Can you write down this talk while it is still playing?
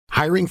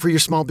Hiring for your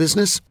small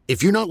business?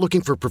 If you're not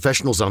looking for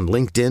professionals on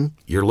LinkedIn,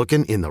 you're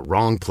looking in the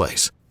wrong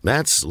place.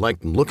 That's like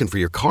looking for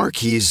your car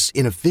keys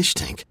in a fish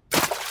tank.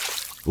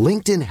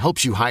 LinkedIn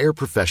helps you hire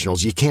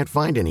professionals you can't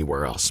find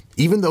anywhere else,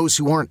 even those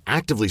who aren't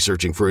actively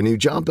searching for a new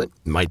job but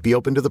might be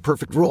open to the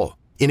perfect role.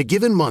 In a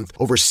given month,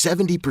 over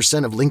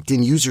 70% of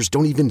LinkedIn users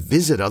don't even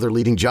visit other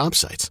leading job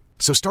sites.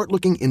 So start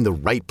looking in the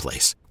right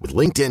place. With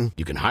LinkedIn,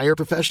 you can hire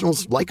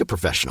professionals like a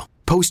professional.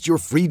 Post your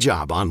free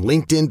job on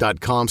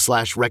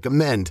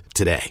linkedin.com/recommend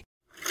today.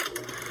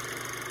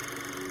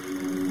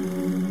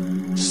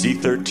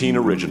 C13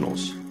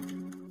 Originals.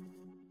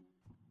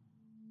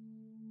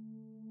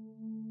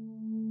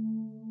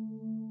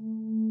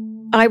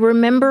 I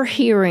remember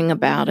hearing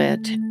about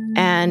it,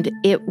 and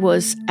it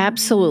was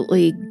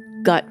absolutely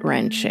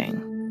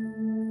gut-wrenching.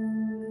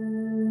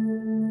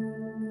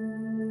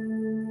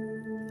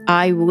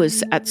 I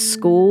was at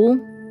school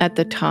at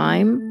the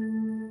time.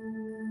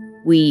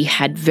 We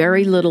had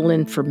very little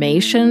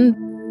information.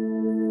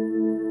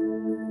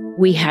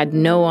 We had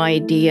no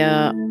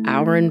idea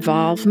our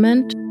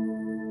involvement.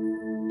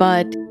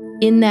 But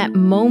in that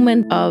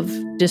moment of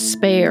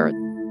despair,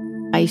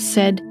 I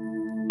said,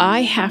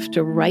 I have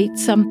to write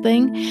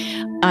something.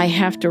 I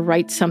have to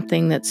write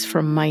something that's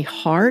from my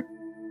heart.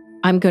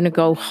 I'm going to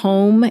go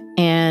home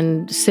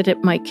and sit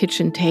at my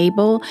kitchen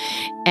table,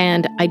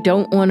 and I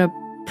don't want to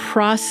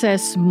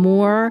process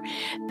more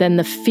than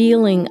the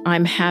feeling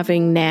I'm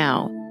having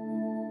now.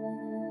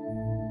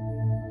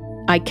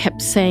 I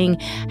kept saying,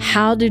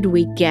 how did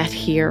we get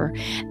here?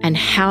 And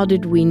how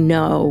did we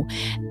know?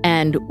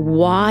 And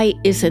why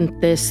isn't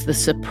this the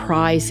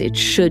surprise it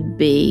should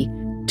be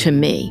to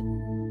me?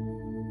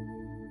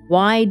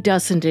 Why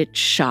doesn't it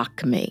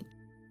shock me?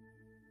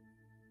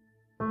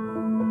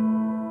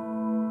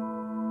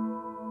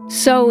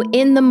 So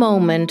in the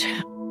moment,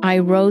 I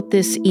wrote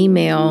this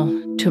email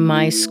to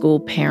my school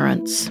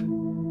parents.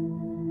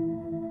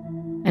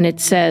 And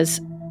it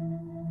says,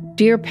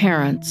 "Dear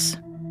parents,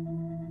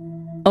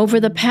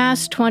 over the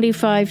past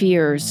 25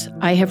 years,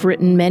 I have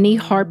written many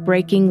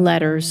heartbreaking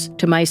letters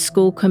to my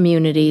school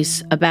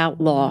communities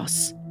about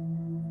loss.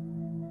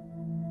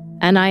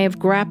 And I have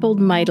grappled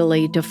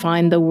mightily to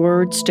find the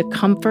words to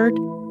comfort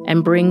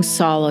and bring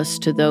solace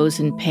to those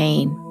in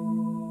pain.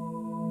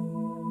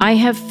 I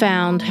have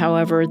found,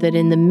 however, that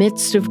in the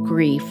midst of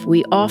grief,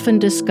 we often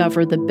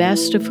discover the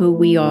best of who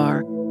we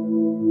are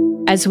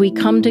as we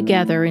come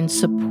together in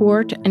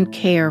support and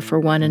care for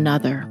one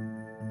another.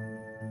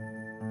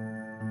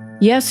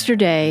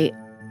 Yesterday,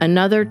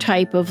 another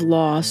type of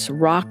loss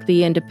rocked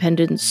the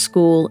independent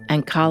school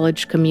and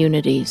college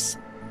communities.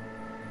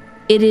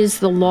 It is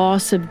the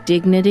loss of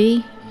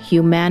dignity,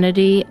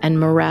 humanity, and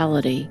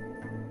morality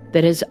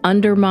that has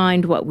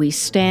undermined what we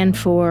stand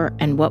for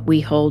and what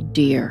we hold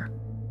dear.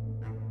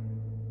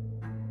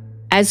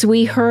 As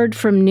we heard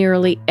from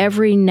nearly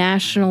every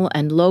national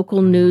and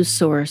local news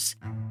source,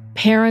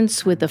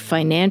 parents with the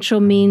financial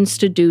means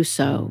to do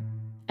so,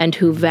 and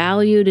who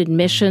valued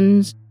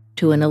admissions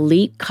to an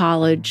elite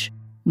college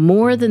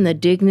more than the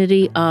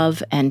dignity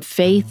of and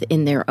faith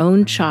in their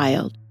own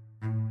child,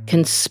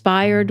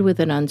 conspired with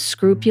an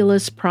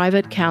unscrupulous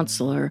private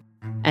counselor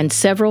and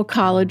several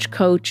college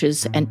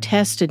coaches and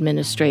test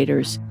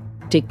administrators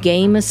to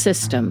game a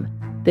system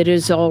that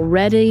is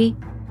already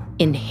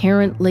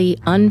inherently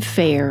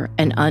unfair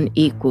and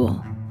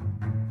unequal.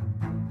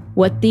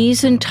 What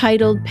these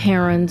entitled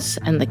parents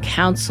and the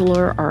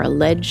counselor are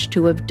alleged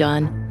to have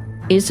done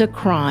is a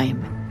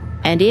crime,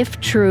 and if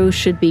true,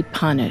 should be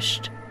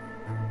punished.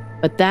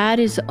 But that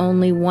is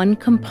only one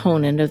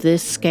component of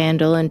this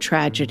scandal and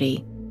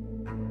tragedy.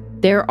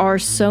 There are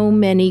so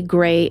many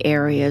gray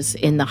areas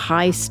in the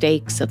high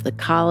stakes of the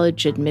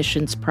college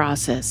admissions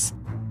process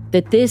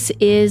that this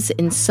is,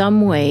 in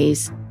some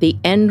ways, the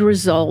end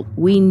result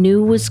we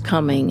knew was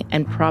coming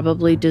and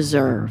probably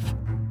deserve.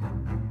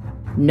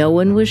 No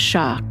one was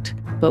shocked,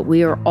 but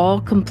we are all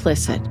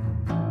complicit.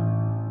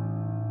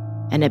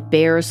 And it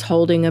bears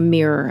holding a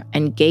mirror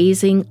and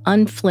gazing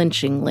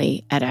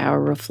unflinchingly at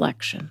our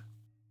reflection.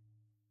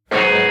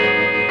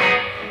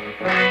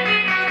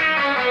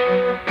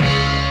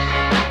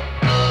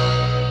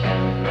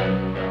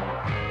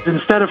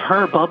 Instead of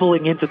her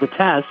bubbling into the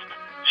test,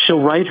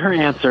 she'll write her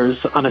answers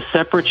on a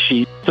separate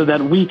sheet so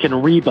that we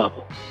can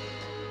rebubble.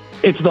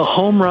 It's the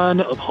home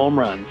run of home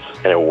runs.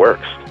 And it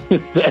works.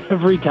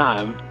 Every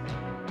time.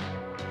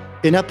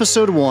 In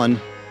episode 1,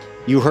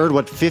 you heard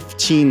what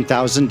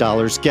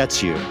 $15,000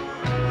 gets you.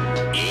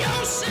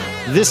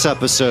 This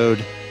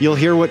episode, you'll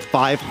hear what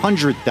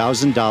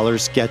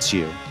 $500,000 gets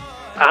you.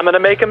 I'm going to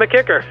make him a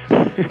kicker.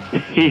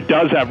 He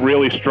does have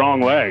really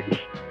strong legs.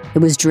 It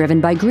was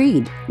driven by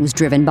greed. It was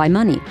driven by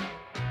money.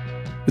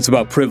 It's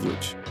about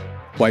privilege,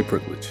 white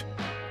privilege.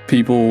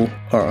 People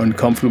are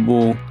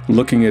uncomfortable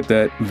looking at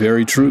that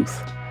very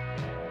truth.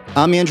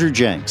 I'm Andrew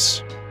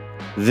Jenks.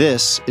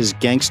 This is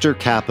Gangster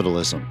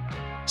Capitalism,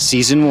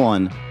 Season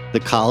 1, The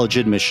College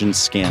Admissions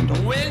Scandal.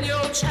 When your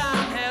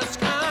time has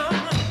come,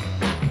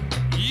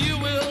 you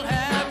will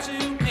have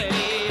to pay.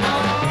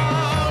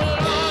 Oh,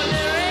 Lord,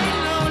 there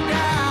ain't no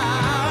doubt.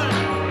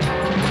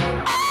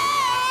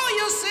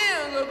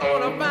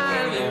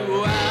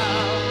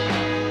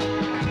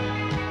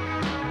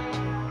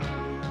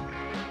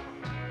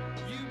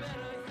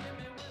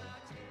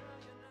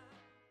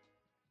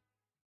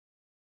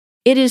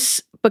 it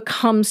has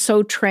become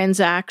so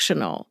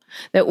transactional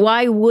that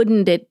why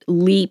wouldn't it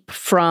leap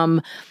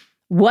from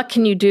what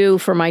can you do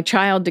for my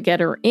child to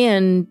get her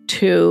in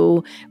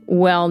to,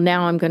 well,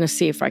 now I'm going to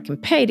see if I can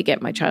pay to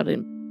get my child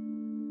in.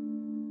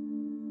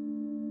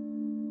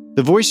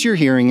 The voice you're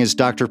hearing is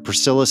Dr.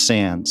 Priscilla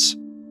Sands.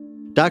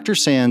 Dr.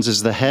 Sands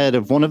is the head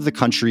of one of the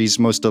country's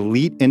most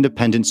elite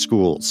independent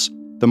schools,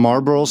 the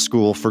Marlboro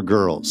School for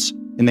Girls,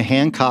 in the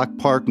Hancock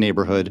Park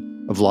neighborhood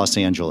of Los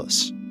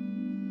Angeles.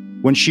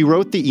 When she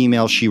wrote the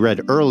email she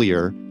read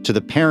earlier to the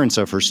parents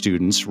of her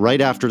students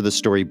right after the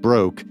story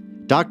broke,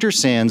 Dr.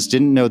 Sands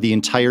didn't know the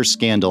entire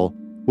scandal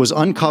was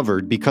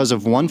uncovered because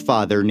of one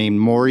father named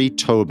Maury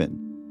Tobin,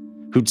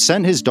 who'd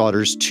sent his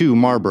daughters to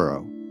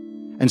Marlboro.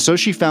 And so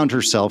she found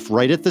herself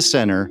right at the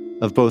center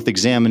of both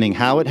examining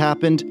how it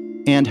happened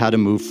and how to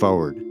move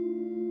forward.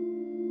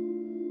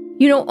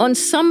 You know, on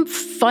some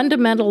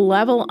fundamental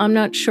level, I'm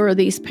not sure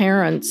these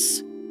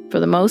parents, for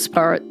the most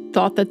part,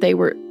 thought that they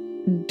were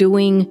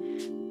doing,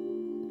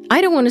 I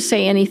don't want to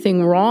say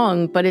anything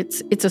wrong, but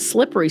it's a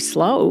slippery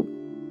slope.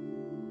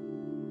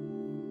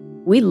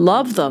 We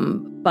love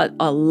them, but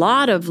a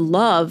lot of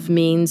love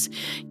means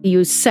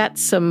you set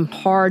some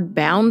hard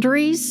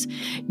boundaries,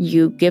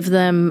 you give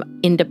them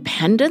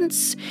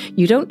independence,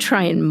 you don't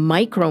try and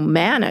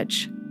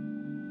micromanage.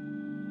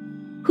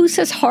 Who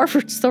says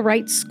Harvard's the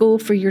right school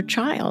for your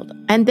child?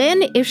 And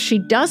then if she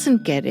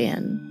doesn't get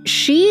in,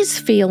 she's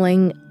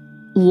feeling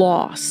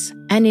loss,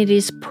 and it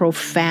is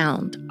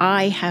profound.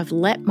 I have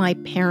let my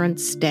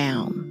parents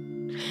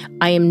down.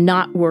 I am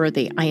not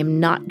worthy. I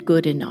am not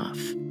good enough.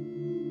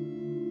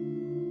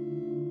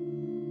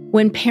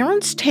 When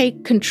parents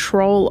take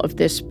control of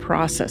this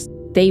process,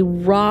 they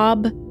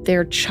rob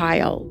their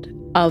child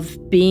of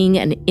being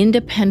an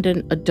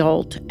independent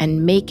adult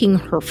and making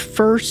her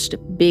first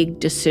big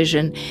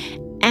decision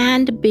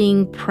and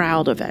being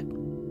proud of it.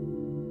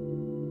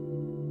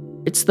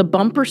 It's the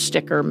bumper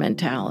sticker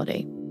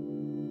mentality.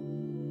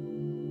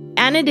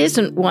 And it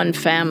isn't one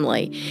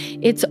family.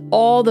 It's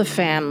all the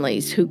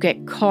families who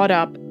get caught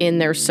up in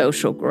their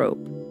social group.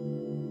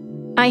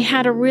 I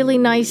had a really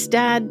nice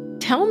dad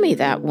tell me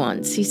that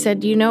once. He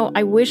said, you know,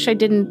 I wish I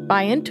didn't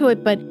buy into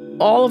it, but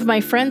all of my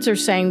friends are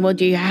saying, well,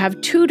 do you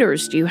have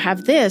tutors? Do you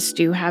have this?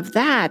 Do you have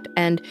that?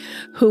 And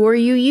who are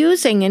you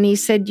using? And he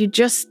said, you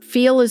just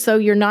feel as though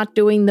you're not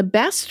doing the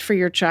best for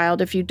your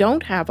child if you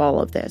don't have all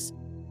of this.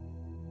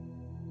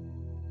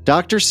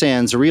 Dr.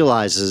 Sands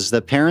realizes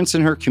that parents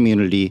in her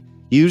community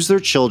use their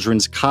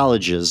children's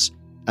colleges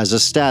as a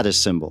status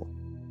symbol.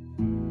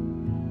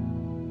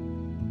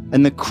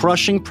 And the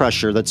crushing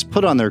pressure that's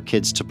put on their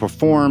kids to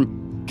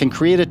perform can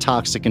create a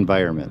toxic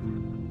environment.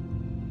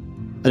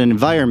 An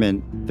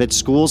environment that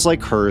schools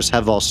like hers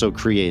have also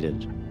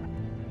created.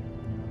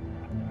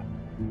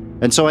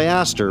 And so I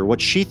asked her what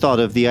she thought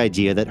of the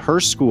idea that her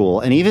school,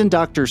 and even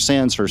Dr.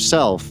 Sands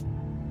herself,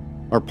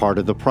 are part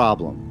of the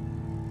problem.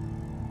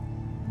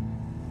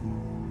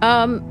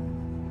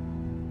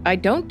 I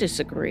don't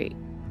disagree.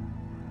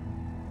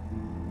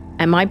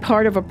 Am I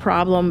part of a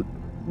problem?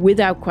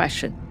 Without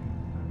question.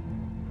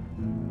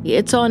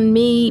 It's on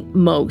me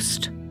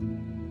most,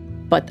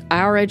 but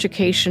our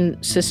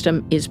education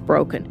system is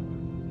broken.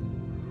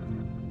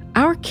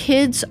 Our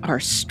kids are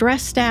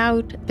stressed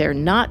out, they're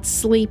not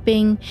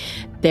sleeping,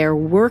 they're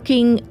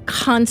working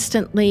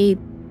constantly,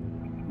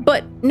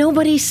 but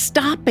nobody's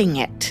stopping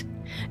it.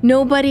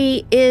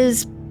 Nobody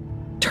is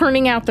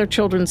turning out their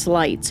children's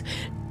lights.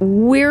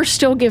 We're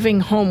still giving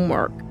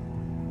homework.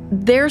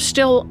 They're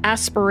still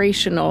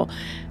aspirational.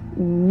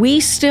 We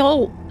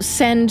still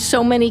send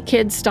so many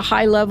kids to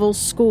high-level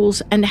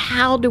schools, and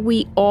how do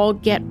we all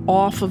get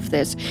off of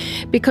this?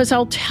 Because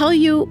I'll tell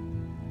you,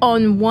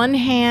 on one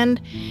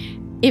hand,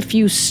 if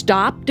you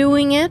stop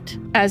doing it,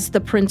 as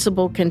the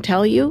principal can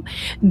tell you,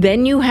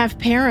 then you have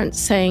parents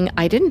saying,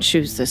 I didn't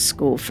choose this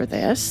school for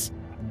this.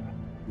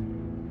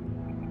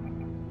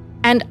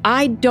 And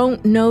I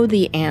don't know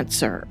the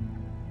answer.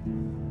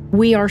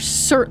 We are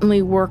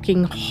certainly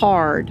working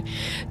hard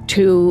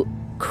to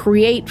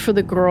create for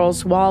the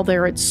girls while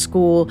they're at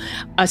school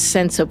a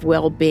sense of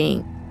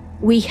well-being.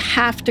 We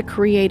have to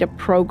create a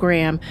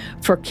program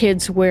for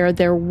kids where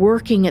they're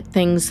working at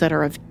things that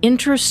are of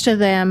interest to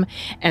them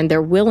and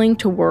they're willing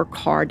to work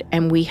hard,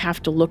 and we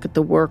have to look at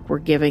the work we're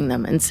giving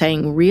them and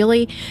saying,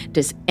 really,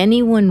 does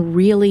anyone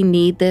really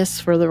need this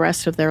for the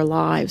rest of their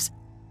lives?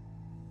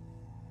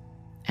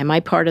 Am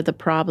I part of the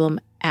problem?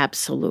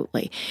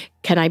 Absolutely.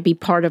 Can I be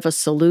part of a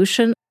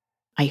solution?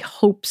 I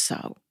hope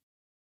so.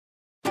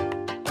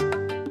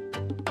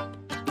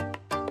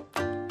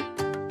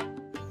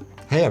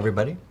 Hey,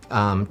 everybody.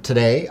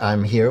 Today,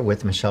 I'm here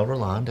with Michelle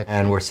Roland,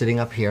 and we're sitting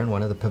up here in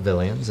one of the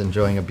pavilions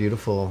enjoying a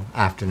beautiful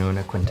afternoon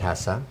at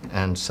Quintessa.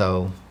 And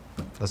so,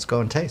 let's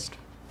go and taste.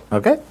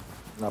 Okay,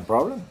 no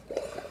problem.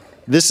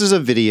 This is a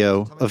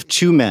video of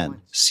two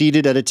men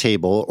seated at a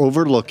table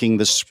overlooking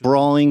the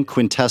sprawling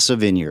Quintessa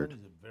vineyard,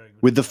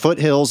 with the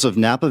foothills of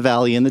Napa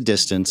Valley in the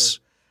distance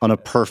on a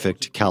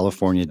perfect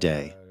California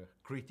day.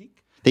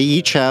 They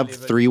each have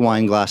 3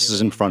 wine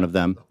glasses in front of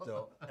them,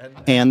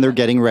 and they're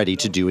getting ready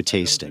to do a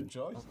tasting.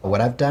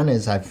 What I've done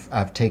is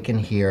I've taken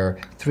here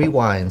 3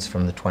 wines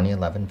from the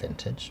 2011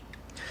 vintage.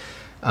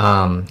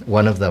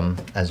 One of them,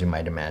 as you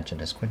might imagine,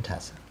 is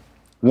Quintessa.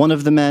 One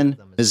of the men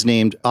is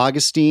named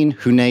Augustine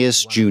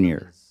Huneeus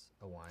Jr.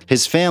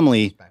 His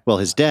family, well,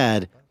 his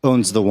dad,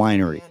 owns the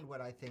winery.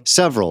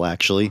 Several,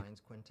 actually.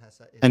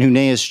 And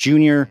Huneeus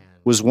Jr.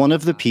 was one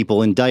of the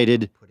people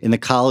indicted in the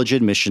college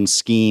admissions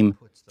scheme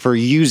for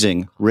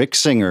using Rick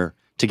Singer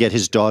to get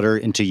his daughter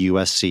into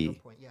USC.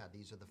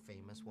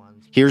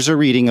 Here's a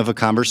reading of a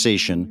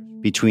conversation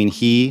between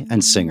he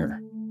and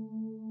Singer.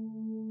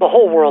 The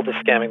whole world is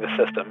scamming the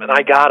system, and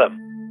I got them.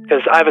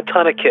 Because I have a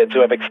ton of kids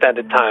who have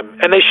extended time,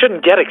 and they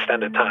shouldn't get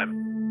extended time.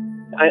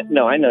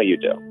 I know you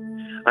do.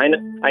 I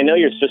know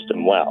your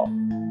system well.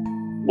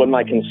 What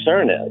my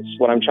concern is,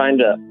 what I'm trying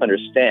to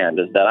understand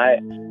is that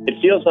it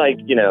feels like,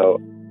 you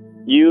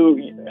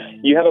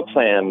have a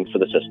plan for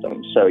the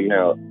system. So,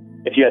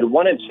 if you had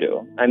wanted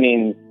to,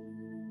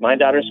 my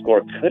daughter's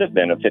score could have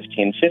been a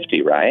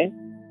 1550, right?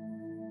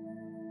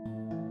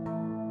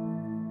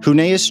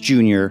 Huneeus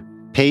Jr.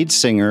 paid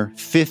Singer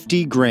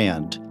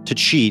 $50,000 to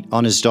cheat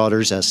on his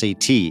daughter's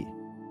SAT.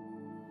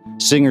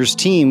 Singer's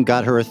team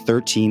got her a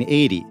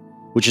 1380,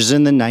 which is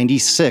in the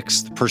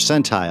 96th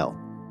percentile.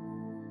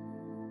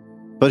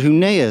 But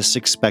Huneeus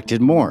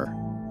expected more,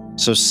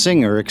 so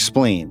Singer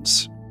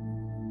explains.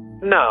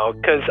 No,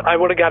 because I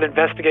would have got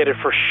investigated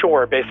for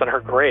sure based on her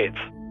grades.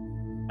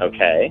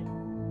 Okay.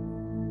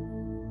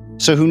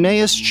 So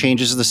Huneeus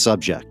changes the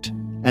subject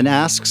and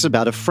asks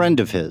about a friend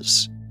of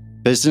his,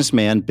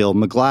 businessman Bill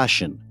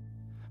McGlashan,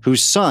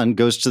 whose son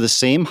goes to the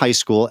same high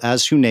school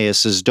as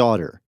Huneeus'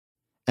 daughter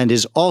and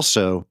is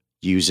also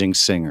using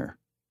Singer.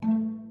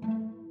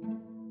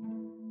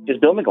 Is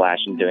Bill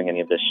McGlashan doing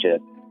any of this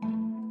shit?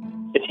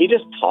 Is he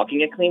just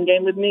talking a clean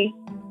game with me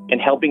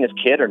and helping his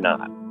kid or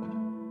not?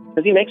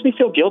 Because he makes me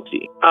feel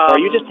guilty. Or are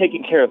you just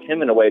taking care of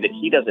him in a way that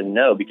he doesn't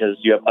know because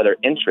you have other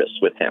interests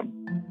with him?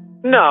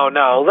 No,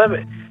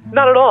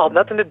 not at all.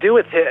 Nothing to do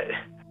with it.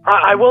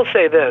 I will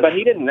say this. But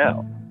he didn't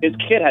know. His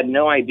kid had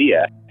no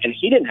idea, and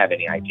he didn't have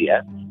any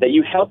idea that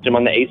you helped him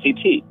on the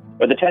ACT,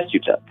 or the test you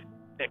took.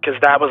 Because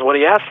that was what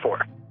he asked for.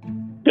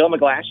 Bill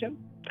McGlashan?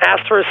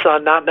 Asked for his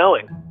son, not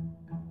knowing.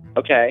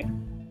 Okay.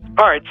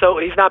 All right, so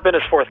he's not been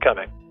as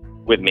forthcoming.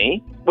 With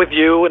me? With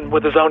you and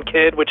with his own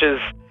kid, which is,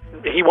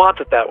 he wants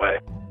it that way.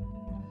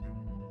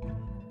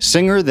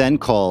 Singer then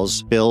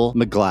calls Bill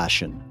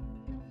McGlashan.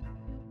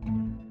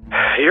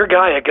 Your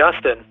guy,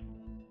 Augustine.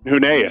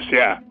 Huneeus,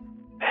 yeah.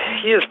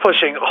 He is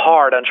pushing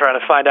hard on trying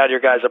to find out your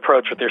guys'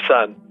 approach with your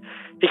son.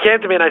 He came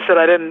to me and I said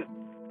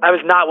I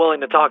was not willing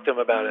to talk to him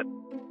about it.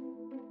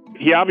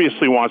 He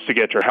obviously wants to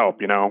get your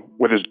help,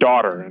 with his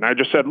daughter. And I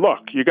just said, look,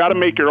 you got to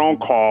make your own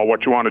call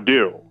what you want to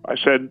do. I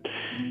said,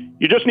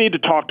 you just need to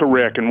talk to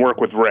Rick and work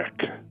with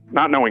Rick,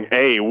 not knowing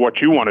A, what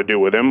you want to do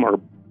with him, or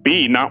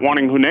B, not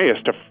wanting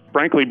Huneeus to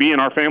frankly be in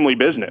our family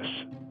business.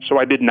 So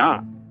I did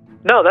not.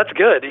 No, that's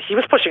good. He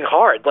was pushing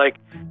hard.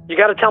 You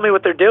got to tell me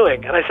what they're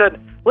doing. And I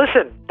said,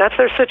 listen, that's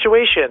their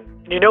situation.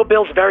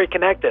 Bill's very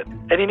connected.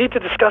 And you need to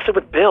discuss it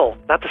with Bill,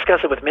 not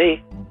discuss it with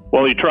me.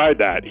 Well, he tried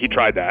that.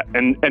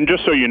 And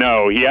just so you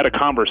know, he had a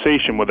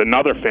conversation with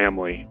another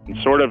family and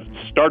sort of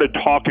started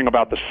talking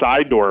about the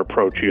side door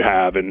approach you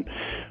have and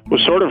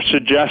was sort of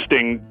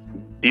suggesting,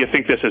 do you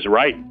think this is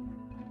right?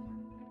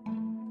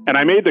 And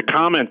I made the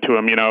comment to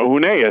him,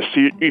 Huneeus,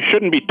 you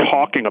shouldn't be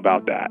talking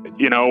about that.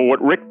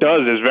 What Rick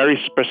does is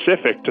very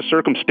specific to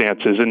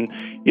circumstances, and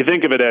you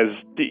think of it as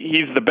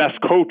he's the best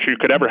coach you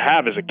could ever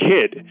have as a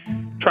kid,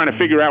 trying to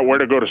figure out where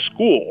to go to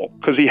school,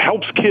 because he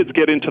helps kids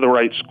get into the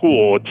right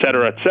school, et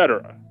cetera, et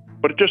cetera.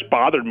 But it just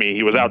bothered me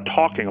he was out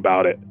talking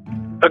about it.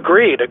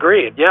 Agreed,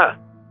 yeah.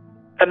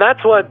 And that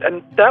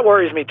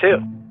worries me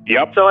too.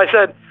 Yep. So I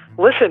said,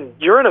 listen,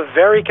 you're in a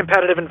very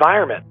competitive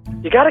environment.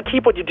 You got to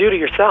keep what you do to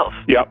yourself.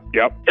 Yep.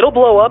 It'll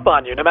blow up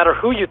on you no matter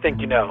who you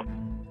think you know.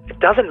 It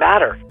doesn't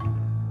matter.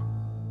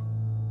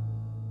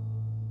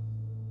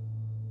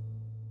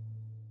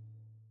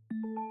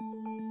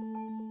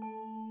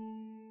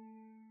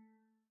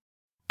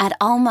 At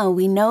Alma,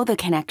 we know the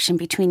connection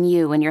between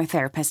you and your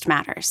therapist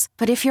matters.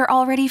 But if you're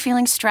already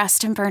feeling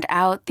stressed and burnt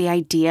out, the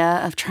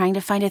idea of trying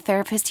to find a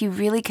therapist you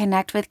really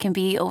connect with can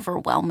be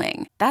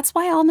overwhelming. That's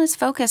why Alma's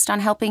focused on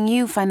helping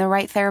you find the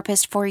right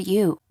therapist for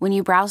you. When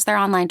you browse their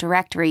online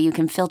directory, you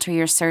can filter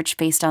your search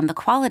based on the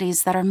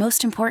qualities that are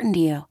most important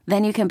to you.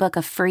 Then you can book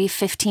a free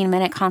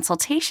 15-minute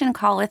consultation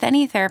call with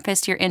any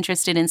therapist you're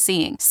interested in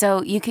seeing,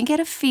 so you can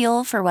get a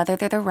feel for whether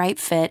they're the right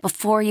fit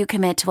before you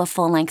commit to a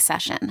full-length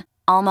session.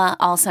 Alma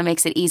also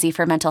makes it easy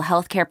for mental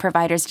health care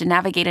providers to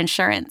navigate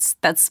insurance.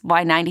 That's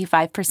why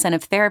 95%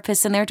 of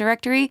therapists in their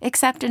directory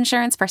accept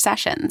insurance for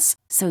sessions.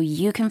 So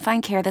you can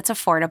find care that's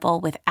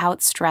affordable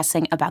without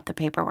stressing about the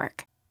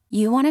paperwork.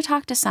 You want to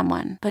talk to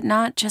someone, but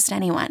not just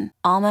anyone.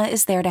 Alma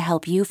is there to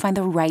help you find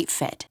the right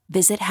fit.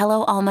 Visit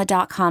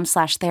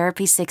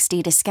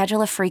helloalma.com/therapy60 to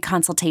schedule a free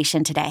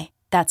consultation today.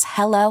 That's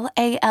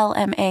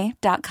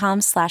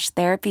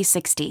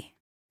helloalma.com/therapy60.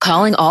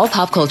 Calling all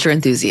pop culture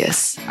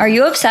enthusiasts. Are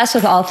you obsessed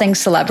with all things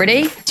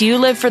celebrity? Do you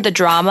live for the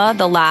drama,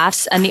 the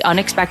laughs, and the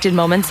unexpected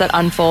moments that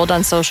unfold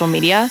on social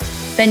media?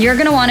 Then you're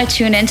going to want to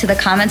tune in to the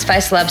Comments by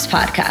Celebs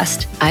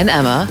podcast. I'm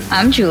Emma.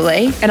 I'm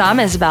Julie. And I'm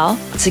Isabel.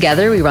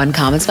 Together, we run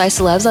Comments by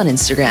Celebs on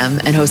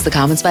Instagram and host the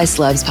Comments by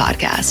Celebs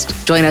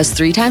podcast. Join us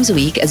 3 times a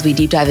week as we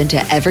deep dive into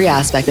every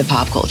aspect of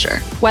pop culture.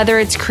 Whether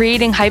it's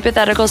creating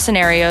hypothetical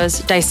scenarios,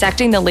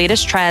 dissecting the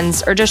latest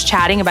trends, or just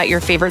chatting about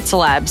your favorite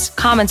celebs,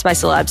 Comments by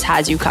Celebs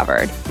has you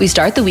covered. We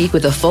start the week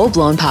with a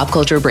full-blown pop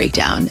culture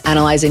breakdown,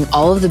 analyzing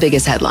all of the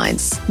biggest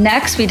headlines.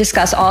 Next, we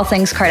discuss all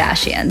things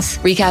Kardashians,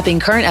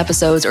 recapping current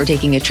episodes or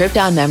taking a trip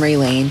down memory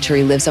lane to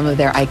relive some of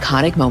their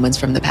iconic moments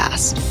from the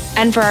past.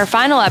 And for our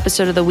final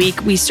episode of the week,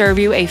 we serve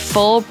you a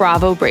full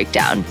Bravo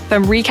breakdown.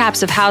 From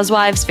recaps of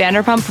Housewives,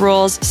 Vanderpump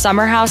Rules,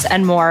 Summer House,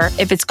 and more,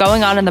 if it's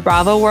going on in the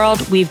Bravo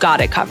world, we've got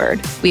it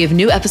covered. We have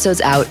new episodes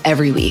out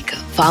every week.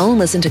 Follow and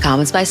listen to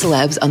Comments by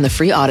Celebs on the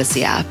free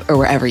Odyssey app or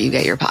wherever you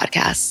get your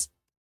podcasts.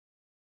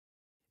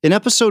 In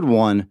episode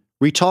 1,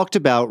 we talked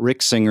about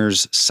Rick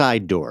Singer's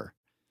side door,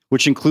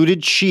 which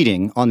included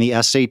cheating on the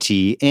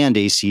SAT and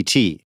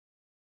ACT.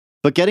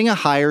 But getting a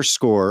higher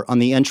score on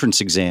the entrance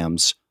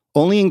exams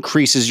only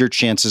increases your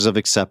chances of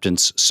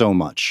acceptance so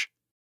much.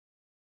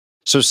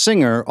 So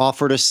Singer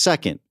offered a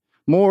second,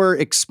 more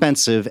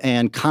expensive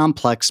and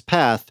complex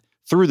path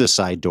through the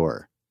side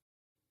door.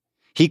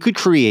 He could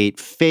create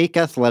fake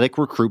athletic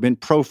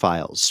recruitment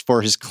profiles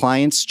for his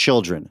clients'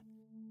 children,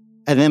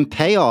 and then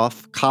pay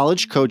off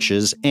college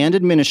coaches and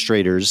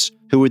administrators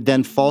who would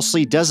then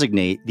falsely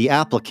designate the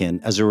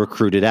applicant as a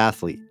recruited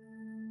athlete.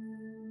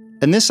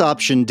 And this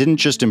option didn't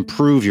just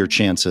improve your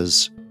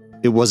chances,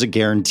 it was a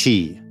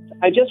guarantee.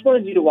 I just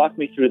wanted you to walk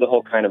me through the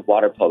whole kind of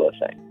water polo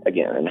thing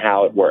again and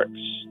how it works.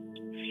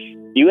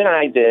 You and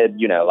I did,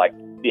 like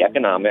the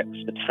economics,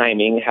 the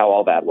timing, how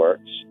all that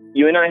works.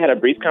 You and I had a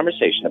brief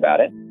conversation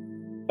about it,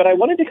 but I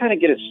wanted to kind of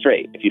get it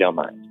straight, if you don't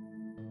mind.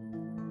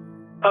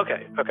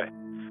 Okay.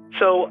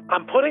 So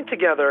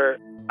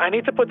I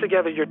need to put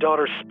together your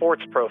daughter's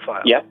sports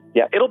profile. Yeah.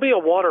 It'll be a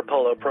water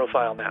polo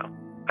profile now.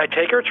 I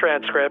take her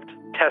transcript,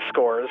 test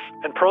scores,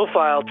 and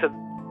profile to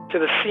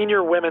the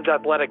senior women's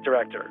athletic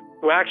director,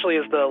 who actually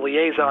is the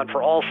liaison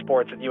for all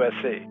sports at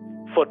USC.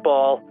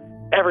 Football,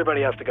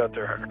 everybody has to go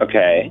through her.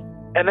 Okay.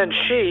 And then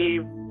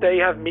they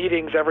have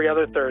meetings every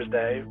other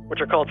Thursday, which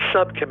are called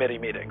subcommittee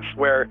meetings,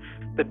 where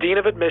the dean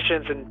of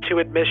admissions and 2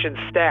 admissions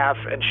staff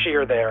and she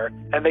are there,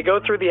 and they go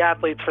through the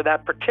athletes for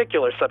that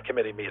particular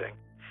subcommittee meeting.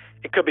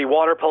 It could be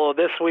water polo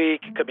this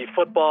week, it could be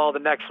football the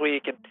next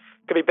week, it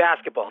could be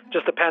basketball.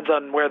 Just depends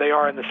on where they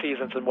are in the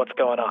seasons and what's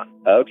going on.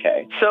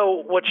 Okay.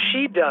 So what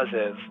she does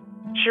is,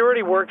 she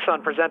already works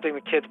on presenting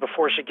the kids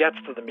before she gets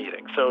to the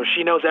meeting, so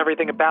she knows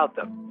everything about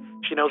them.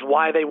 She knows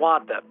why they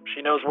want them.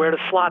 She knows where to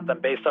slot them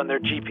based on their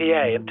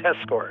GPA and test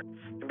score,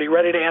 and be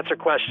ready to answer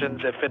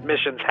questions if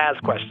admissions has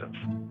questions.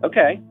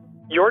 Okay.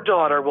 Your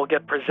daughter will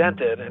get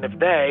presented, and if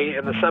they,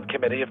 in the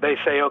subcommittee, if they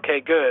say,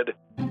 okay, good,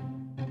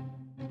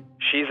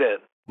 she's in.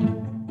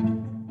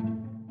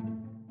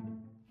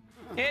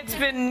 It's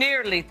been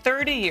nearly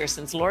 30 years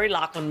since Lori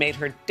Loughlin made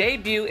her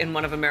debut in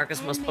one of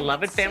America's most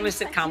beloved family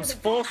sitcoms,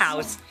 Full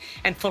House.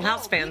 And Full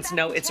House fans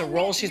know it's a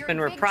role she's been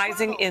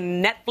reprising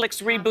in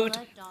Netflix reboot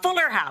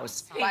Fuller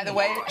House. By the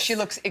way, she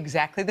looks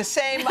exactly the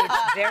same.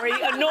 It's very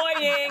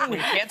annoying. We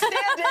can't stand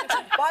it.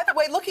 By the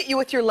way, look at you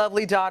with your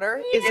lovely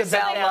daughter,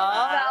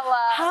 Isabella.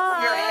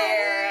 Hi.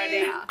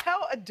 Your hair.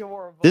 How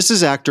adorable. This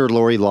is actor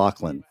Lori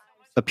Loughlin,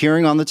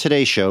 appearing on The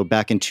Today Show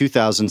back in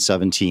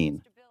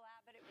 2017.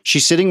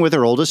 She's sitting with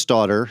her oldest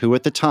daughter, who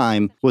at the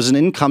time was an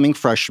incoming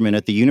freshman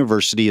at the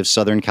University of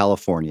Southern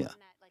California.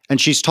 And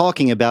she's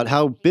talking about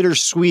how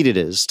bittersweet it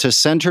is to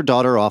send her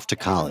daughter off to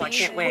college. I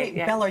can't wait.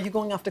 Yeah. Bella, are you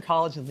going off to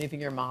college and leaving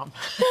your mom?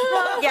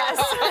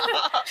 Yes.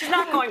 She's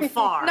not going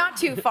far. Not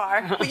too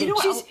far. But you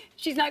know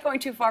she's not going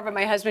too far, but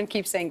my husband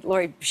keeps saying,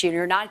 Lori,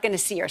 you're not going to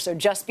see her, so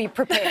just be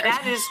prepared.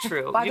 That is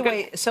true. By the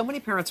way, so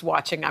many parents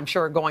watching, I'm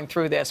sure, are going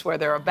through this, where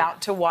they're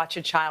about to watch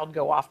a child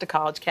go off to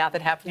college. Kath,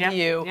 it happened to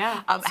you.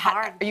 Yeah, it's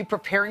hard. Are you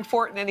preparing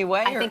for it in any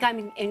way? I think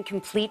I'm in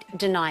complete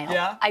denial.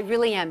 Yeah? I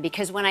really am,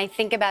 because when I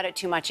think about it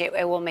too much, it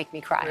will make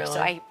me cry. Really? So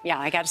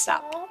I got to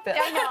stop.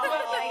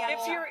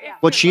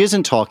 What she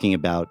isn't talking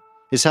about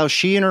is how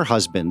she and her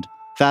husband,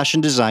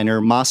 fashion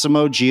designer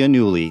Massimo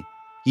Giannulli,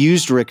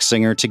 used Rick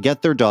Singer to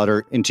get their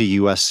daughter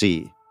into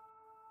USC.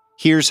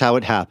 Here's how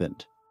it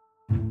happened.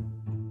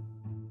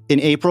 In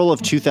April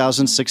of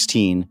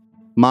 2016,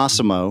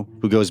 Massimo,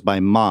 who goes by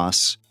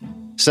Moss,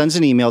 sends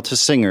an email to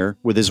Singer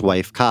with his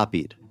wife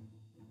copied.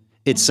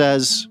 It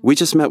says, "We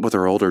just met with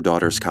our older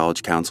daughter's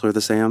college counselor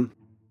this AM.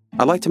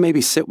 I'd like to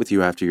maybe sit with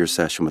you after your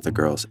session with the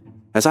girls,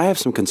 as I have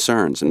some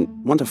concerns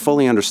and want to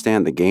fully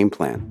understand the game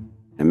plan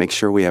and make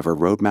sure we have a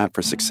roadmap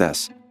for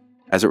success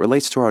as it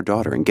relates to our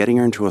daughter and getting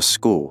her into a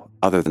school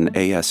other than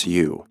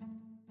ASU."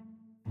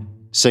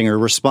 Singer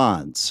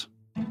responds,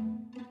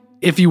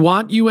 "If you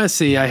want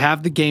USC, I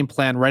have the game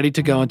plan ready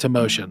to go into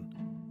motion."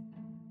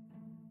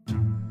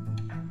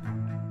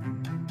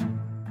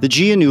 The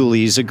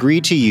Giannullis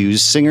agreed to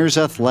use Singer's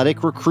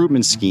athletic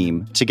recruitment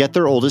scheme to get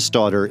their oldest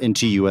daughter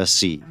into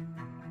USC.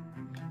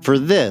 For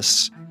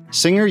this,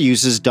 Singer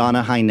uses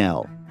Donna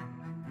Heinel,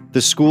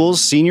 the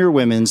school's senior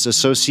women's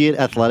associate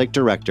athletic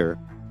director,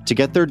 to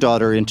get their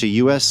daughter into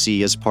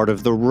USC as part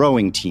of the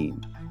rowing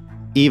team,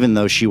 even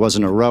though she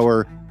wasn't a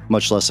rower,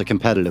 much less a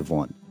competitive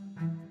one.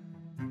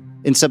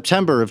 In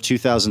September of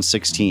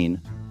 2016,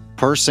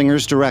 per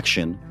Singer's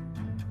direction,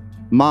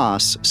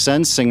 Moss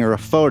sends Singer a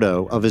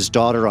photo of his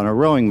daughter on a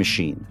rowing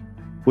machine,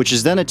 which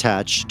is then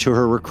attached to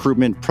her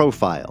recruitment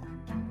profile.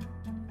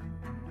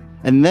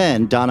 And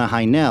then Donna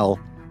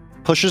Heinel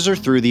pushes her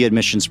through the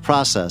admissions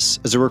process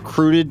as a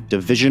recruited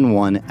Division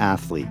I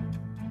athlete.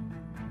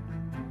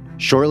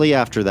 Shortly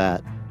after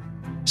that,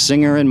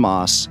 Singer and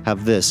Moss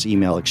have this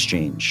email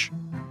exchange.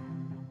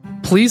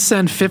 Please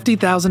send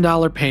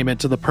 $50,000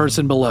 payment to the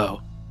person below,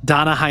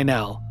 Donna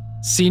Heinel,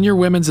 Senior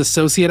Women's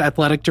Associate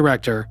Athletic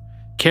Director,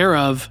 care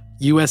of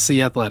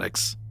USC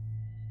Athletics.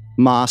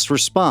 Moss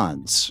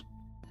responds.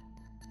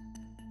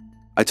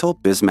 I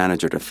told Biz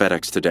Manager to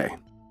FedEx today.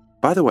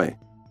 By the way,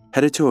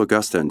 headed to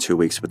Augusta in 2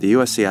 weeks with the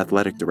USC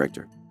Athletic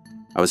Director.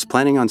 I was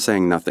planning on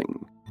saying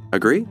nothing.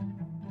 Agree?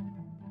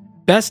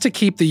 Best to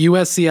keep the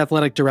USC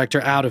Athletic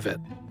Director out of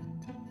it.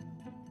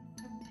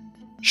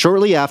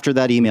 Shortly after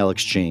that email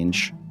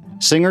exchange,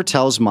 Singer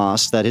tells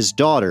Moss that his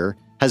daughter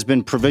has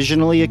been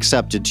provisionally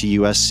accepted to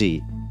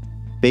USC,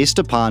 based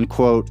upon,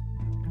 quote,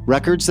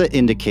 records that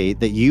indicate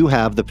that you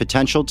have the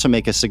potential to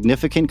make a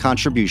significant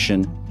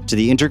contribution to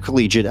the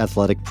intercollegiate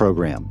athletic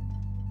program.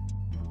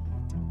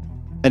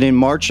 And in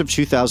March of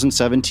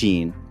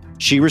 2017,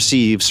 she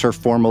receives her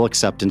formal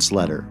acceptance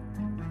letter.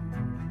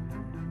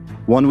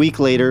 1 week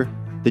later,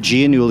 the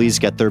Giannullis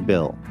get their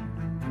bill,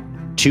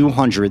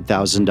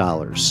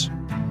 $200,000.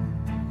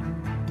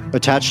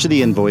 Attached to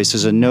the invoice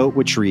is a note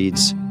which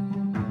reads,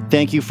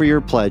 "Thank you for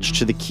your pledge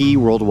to the Key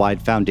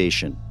Worldwide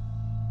Foundation.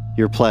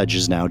 Your pledge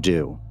is now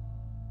due."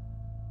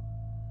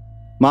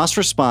 Moss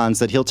responds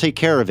that he'll take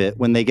care of it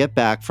when they get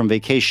back from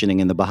vacationing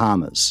in the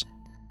Bahamas.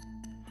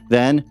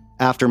 Then,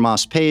 after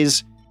Moss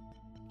pays,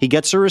 he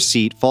gets a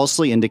receipt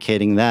falsely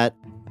indicating that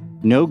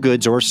no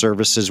goods or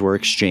services were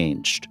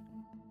exchanged.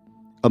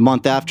 A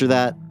month after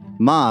that,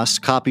 Moss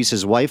copies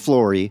his wife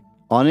Lori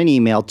on an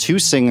email to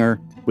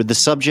Singer with the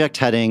subject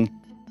heading,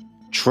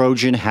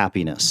 Trojan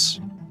Happiness.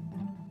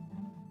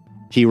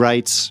 He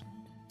writes,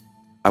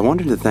 I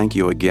wanted to thank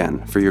you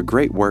again for your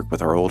great work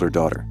with our older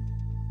daughter.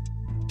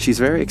 She's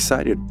very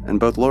excited, and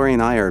both Lori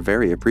and I are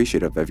very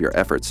appreciative of your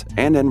efforts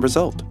and end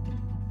result.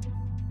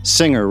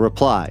 Singer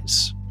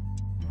replies,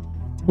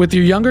 With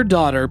your younger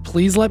daughter,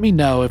 please let me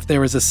know if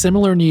there is a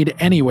similar need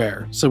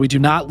anywhere so we do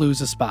not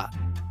lose a spot.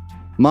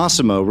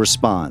 Massimo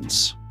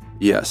responds,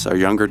 Yes, our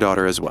younger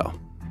daughter as well.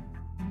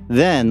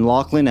 Then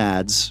Lachlan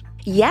adds,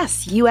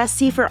 Yes,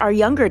 USC for our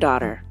younger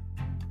daughter.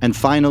 And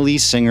finally,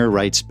 Singer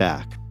writes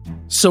back,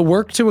 So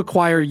work to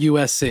acquire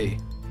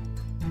USC.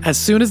 As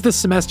soon as the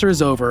semester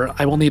is over,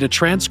 I will need a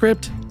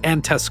transcript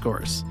and test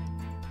scores.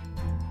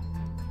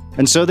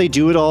 And so they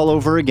do it all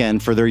over again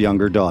for their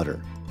younger daughter.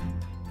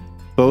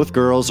 Both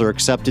girls are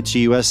accepted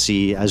to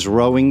USC as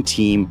rowing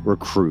team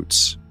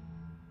recruits.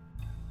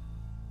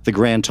 The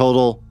grand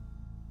total,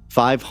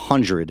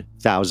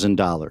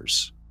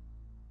 $500,000.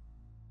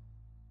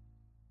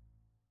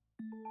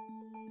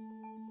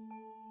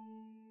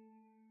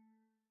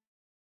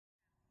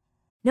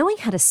 Knowing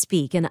how to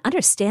speak and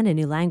understand a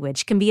new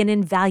language can be an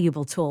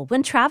invaluable tool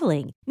when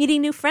traveling,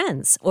 meeting new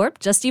friends, or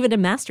just even to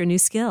master a new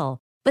skill.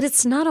 But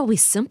it's not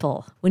always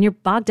simple when you're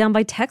bogged down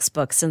by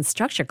textbooks and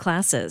structured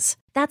classes.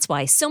 That's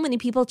why so many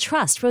people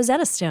trust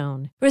Rosetta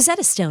Stone.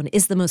 Rosetta Stone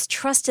is the most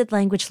trusted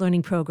language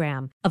learning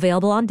program,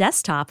 available on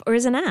desktop or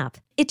as an app.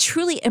 It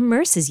truly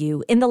immerses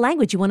you in the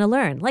language you want to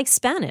learn, like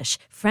Spanish,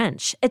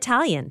 French,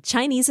 Italian,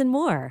 Chinese, and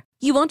more.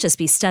 You won't just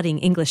be studying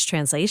English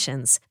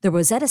translations. The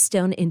Rosetta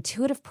Stone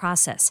intuitive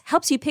process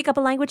helps you pick up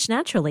a language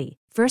naturally,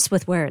 first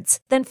with words,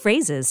 then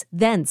phrases,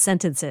 then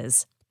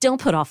sentences. Don't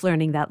put off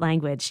learning that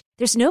language.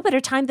 There's no better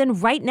time than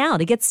right now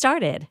to get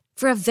started.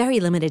 For a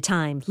very limited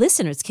time,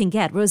 listeners can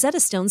get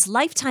Rosetta Stone's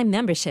lifetime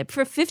membership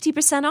for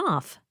 50%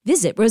 off.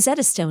 Visit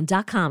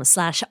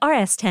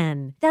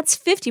rosettastone.com/rs10. That's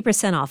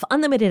 50% off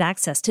unlimited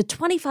access to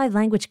 25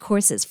 language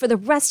courses for the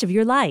rest of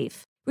your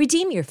life.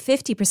 Redeem your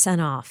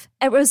 50% off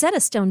at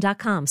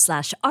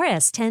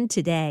rosettastone.com/rs10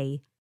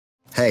 today.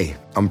 Hey,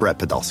 I'm Brett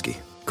Podolsky,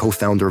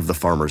 co-founder of The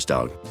Farmer's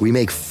Dog. We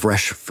make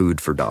fresh food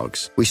for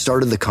dogs. We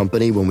started the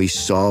company when we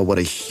saw what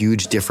a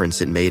huge difference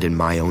it made in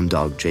my own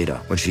dog, Jada,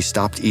 when she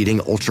stopped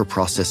eating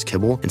ultra-processed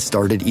kibble and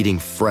started eating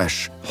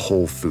fresh,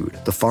 whole food.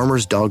 The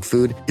Farmer's Dog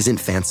food isn't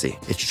fancy.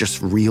 It's just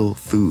real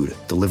food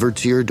delivered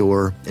to your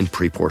door in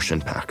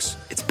pre-portioned packs.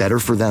 It's better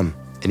for them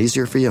and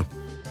easier for you.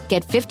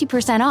 Get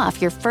 50%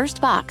 off your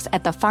first box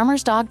at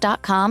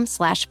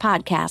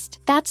thefarmersdog.com/podcast.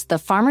 That's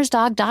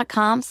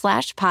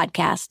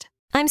thefarmersdog.com/podcast.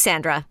 I'm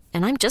Sandra,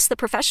 and I'm just the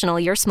professional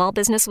your small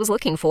business was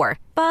looking for.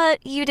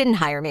 But you didn't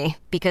hire me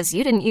because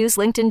you didn't use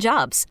LinkedIn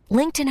Jobs.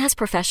 LinkedIn has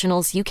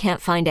professionals you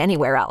can't find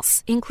anywhere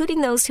else,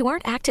 including those who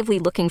aren't actively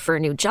looking for a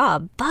new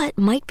job, but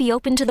might be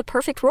open to the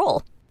perfect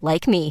role,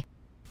 like me.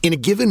 In a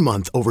given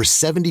month, over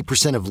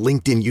 70% of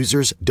LinkedIn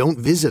users don't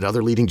visit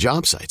other leading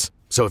job sites.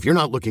 So if you're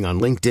not looking on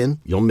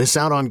LinkedIn, you'll miss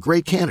out on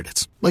great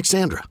candidates like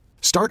Sandra.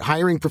 Start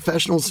hiring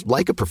professionals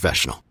like a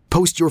professional.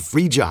 Post your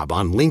free job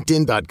on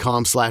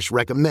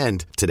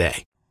linkedin.com/recommend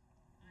today.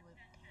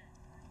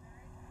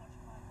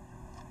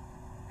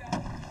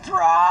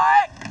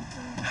 Try,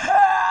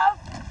 have,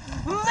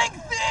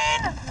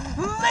 lengthen,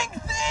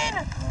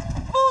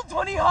 full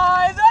 20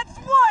 high, that's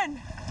 1, 2,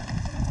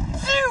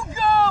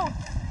 go,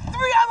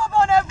 3, I'm up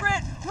on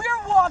Everett,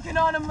 we're walking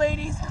on him,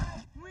 ladies.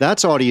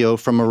 That's audio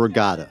from a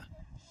regatta,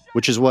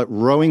 which is what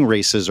rowing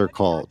races are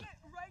called.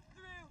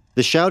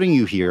 The shouting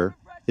you hear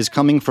is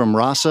coming from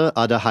Rasa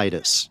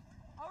Adahaitis.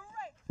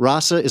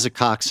 Rasa is a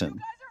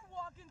coxswain.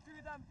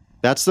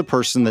 That's the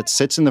person that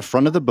sits in the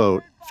front of the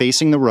boat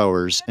facing the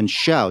rowers and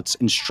shouts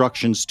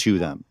instructions to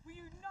them.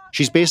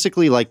 She's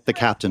basically like the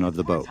captain of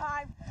the boat.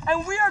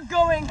 And we are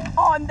going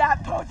on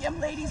that podium,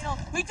 ladies.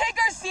 We take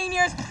our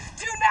seniors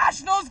to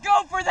nationals,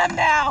 go for them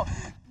now.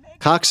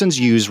 Coxswains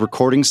use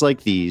recordings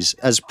like these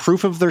as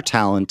proof of their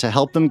talent to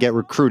help them get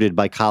recruited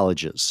by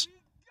colleges.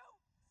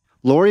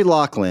 Lori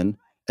Loughlin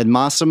and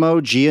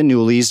Massimo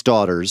Giannulli's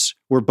daughters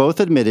were both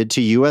admitted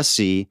to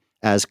USC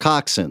as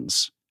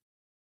coxswains.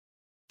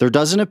 There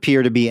doesn't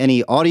appear to be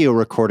any audio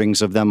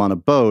recordings of them on a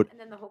boat,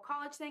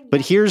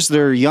 but here's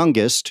their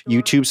youngest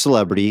YouTube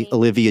celebrity,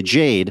 Olivia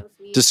Jade,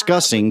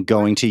 discussing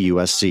going to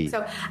USC.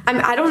 So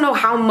I don't know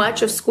how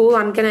much of school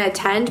I'm going to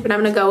attend, but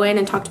I'm going to go in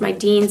and talk to my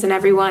deans and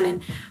everyone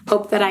and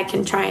hope that I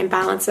can try and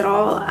balance it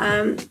all.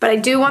 But I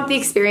do want the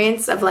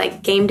experience of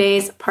like game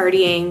days,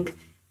 partying.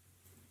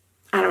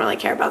 I don't really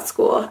care about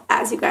school,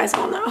 as you guys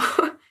all know.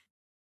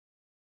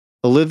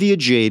 Olivia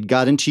Jade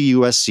got into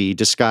USC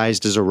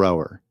disguised as a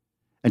rower,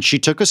 and she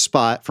took a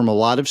spot from a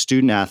lot of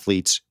student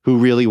athletes who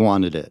really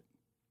wanted it.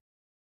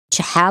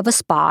 To have a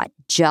spot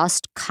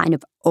just kind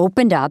of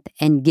opened up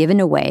and given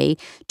away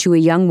to a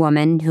young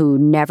woman who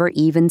never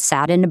even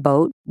sat in a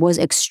boat was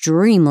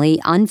extremely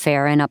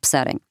unfair and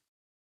upsetting.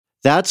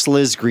 That's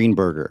Liz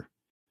Greenberger.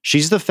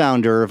 She's the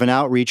founder of an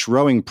outreach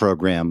rowing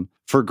program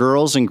for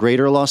girls in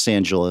Greater Los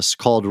Angeles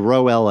called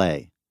Row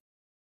LA.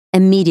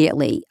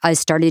 Immediately, I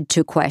started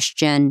to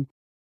question,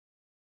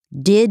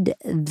 did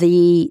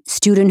the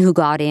student who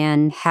got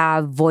in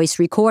have voice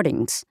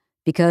recordings?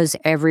 Because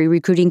every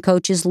recruiting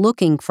coach is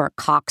looking for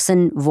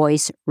coxswain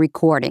voice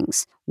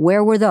recordings.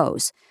 Where were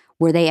those?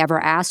 Were they ever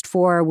asked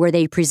for? Were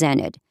they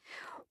presented?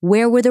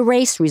 Where were the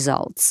race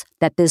results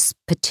that this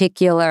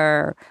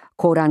particular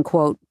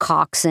quote-unquote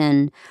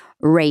coxswain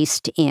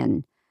raced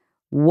in?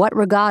 What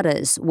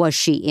regattas was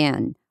she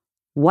in?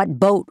 What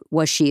boat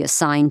was she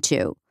assigned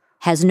to?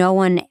 Has no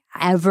one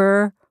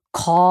ever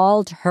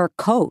called her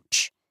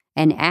coach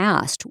and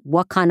asked,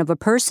 what kind of a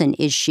person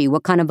is she?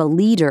 What kind of a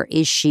leader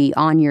is she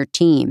on your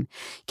team?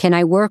 Can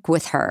I work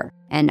with her?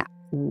 And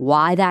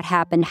why that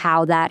happened,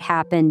 how that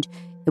happened,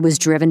 it was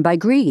driven by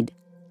greed.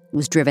 It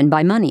was driven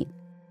by money.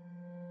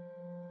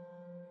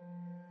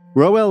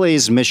 Row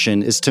LA's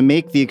mission is to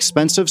make the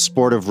expensive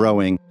sport of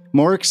rowing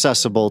more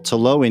accessible to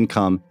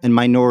low-income and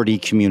minority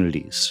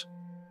communities.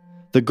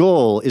 The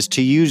goal is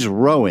to use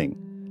rowing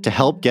to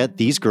help get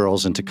these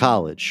girls into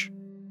college.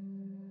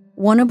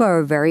 One of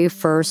our very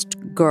first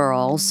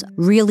girls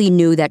really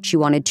knew that she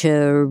wanted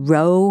to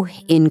row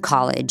in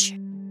college.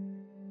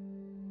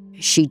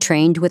 She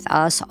trained with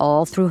us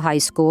all through high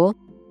school,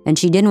 and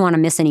she didn't want to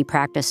miss any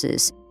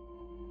practices.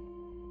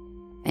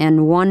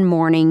 And one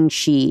morning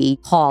she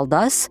called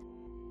us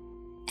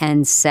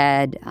and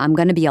said, I'm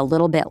going to be a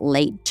little bit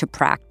late to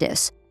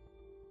practice.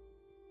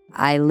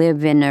 I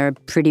live in a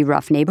pretty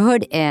rough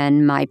neighborhood,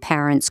 and my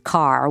parents'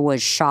 car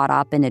was shot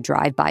up in a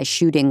drive-by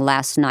shooting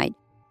last night.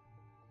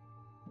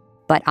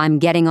 But I'm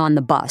getting on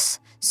the bus,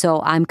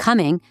 so I'm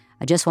coming.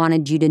 I just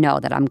wanted you to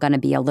know that I'm going to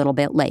be a little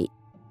bit late.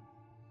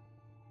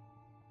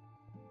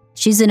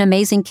 She's an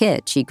amazing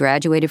kid. She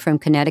graduated from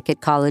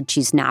Connecticut College.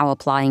 She's now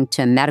applying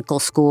to medical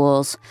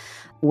schools,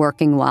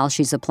 working while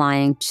she's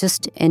applying.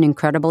 Just an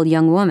incredible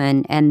young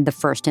woman and the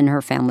first in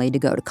her family to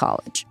go to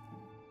college.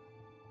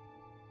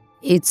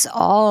 It's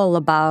all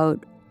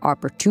about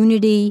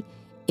opportunity.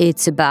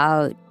 It's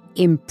about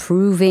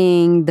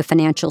improving the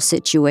financial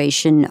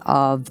situation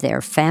of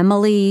their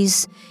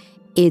families.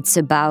 It's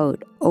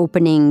about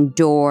opening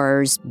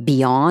doors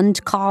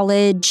beyond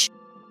college.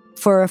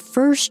 For a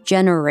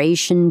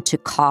first-generation to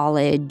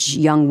college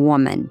young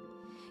woman,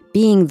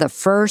 being the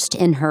first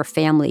in her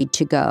family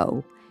to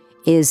go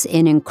is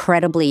an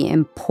incredibly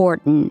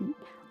important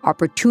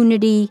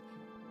opportunity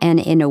and,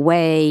 in a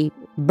way,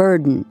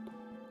 burden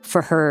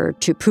for her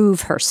to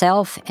prove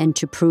herself and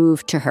to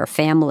prove to her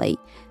family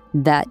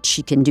that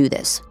she can do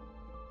this.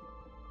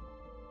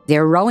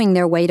 They're rowing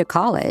their way to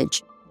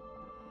college.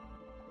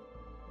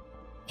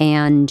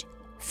 And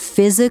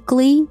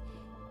physically,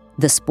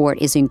 the sport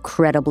is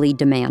incredibly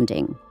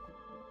demanding.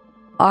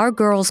 Our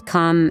girls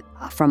come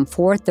from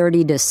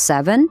 4:30 to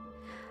 7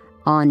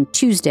 on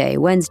Tuesday,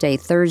 Wednesday,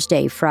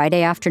 Thursday,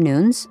 Friday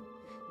afternoons,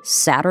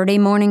 Saturday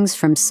mornings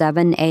from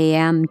 7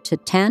 a.m. to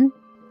 10,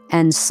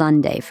 and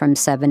Sunday from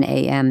 7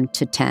 a.m.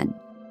 to 10.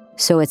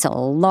 So it's a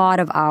lot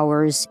of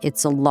hours,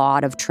 it's a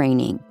lot of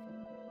training.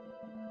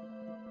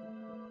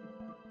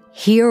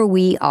 Here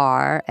we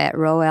are at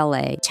Row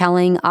LA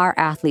telling our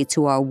athletes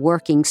who are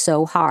working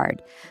so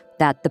hard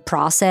that the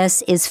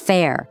process is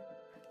fair.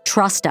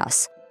 Trust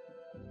us.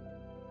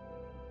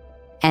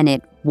 And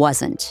it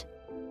wasn't.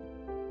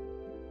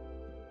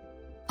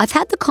 I've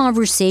had the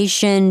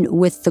conversation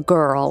with the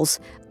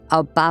girls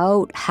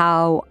about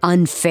how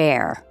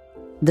unfair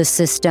the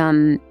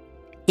system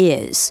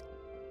is.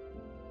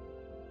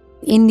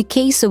 In the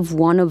case of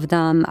one of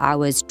them, I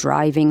was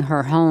driving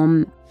her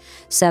home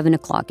 7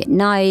 o'clock at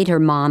night. Her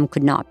mom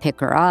could not pick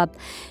her up.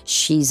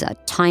 She's a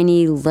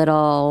tiny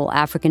little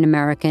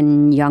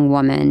African-American young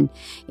woman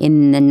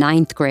in the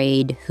 9th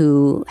grade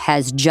who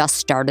has just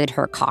started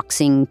her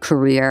coxing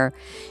career.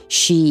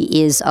 She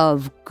is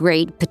of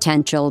great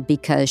potential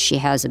because she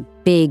has a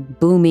big,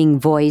 booming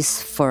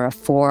voice for a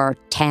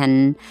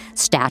 4'10"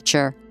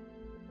 stature.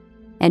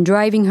 And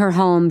driving her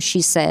home,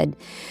 she said,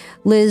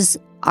 "Liz,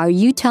 are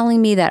you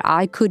telling me that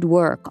I could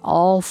work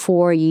all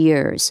 4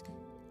 years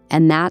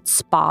and that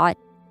spot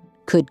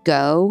could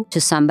go to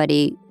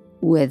somebody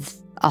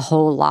with a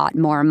whole lot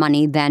more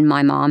money than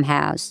my mom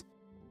has?"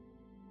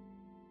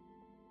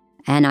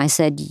 And I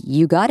said,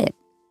 "You got it.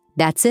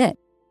 That's it."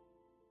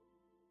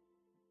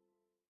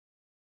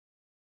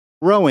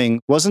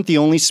 Rowing wasn't the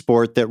only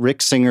sport that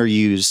Rick Singer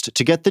used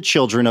to get the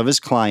children of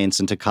his clients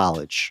into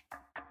college.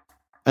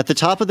 At the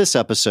top of this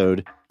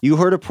episode, you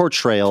heard a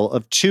portrayal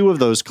of two of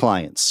those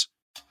clients,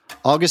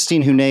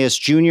 Augustine Huneeus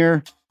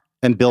Jr.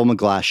 and Bill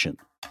McGlashan.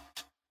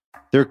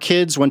 Their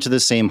kids went to the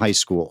same high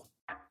school,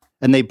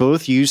 and they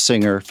both used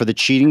Singer for the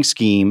cheating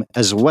scheme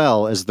as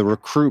well as the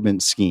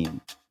recruitment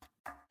scheme.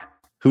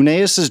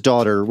 Huneeus'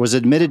 daughter was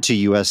admitted to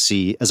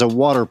USC as a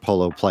water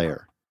polo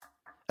player,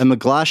 and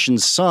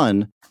McGlashan's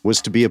son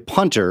was to be a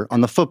punter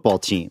on the football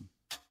team,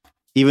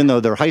 even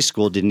though their high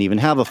school didn't even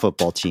have a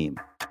football team.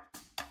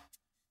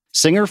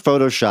 Singer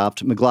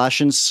photoshopped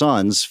McGlashan's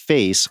son's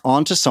face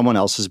onto someone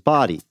else's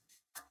body,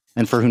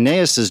 and for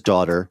Huneeus'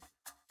 daughter,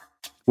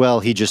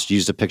 well, he just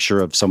used a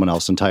picture of someone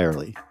else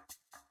entirely.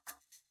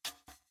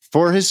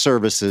 For his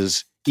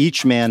services,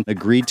 each man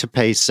agreed to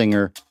pay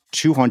Singer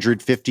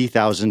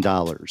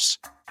 $250,000.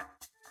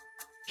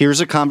 Here's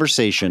a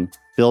conversation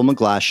Bill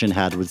McGlashan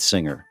had with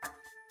Singer.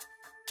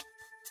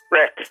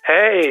 Rick.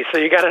 Hey, so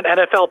you got an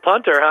NFL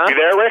punter, huh? You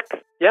there,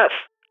 Rick? Yes.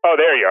 Oh,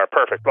 there you are.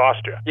 Perfect.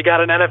 Lost you. You got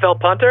an NFL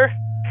punter?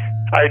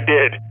 I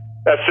did.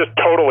 That's just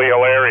totally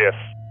hilarious.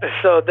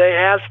 So they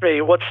asked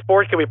me, what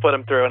sport can we put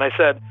him through? And I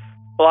said,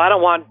 well, I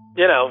don't want,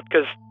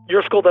 because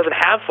your school doesn't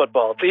have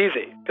football. It's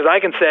easy. Because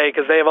I can say,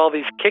 because they have all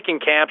these kicking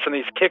camps and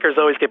these kickers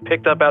always get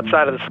picked up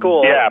outside of the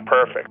school. Yeah,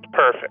 perfect.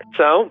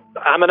 So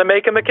I'm going to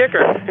make him a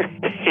kicker.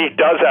 He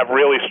does have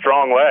really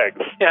strong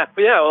legs. Yeah.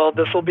 Well,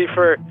 this will be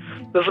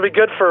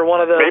good for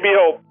one of the... Maybe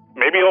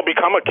he'll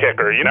become a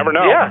kicker. You never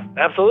know. Yeah,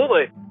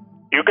 absolutely.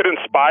 You could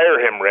inspire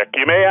him, Rick.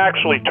 You may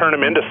actually turn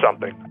him into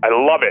something. I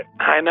love it.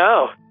 I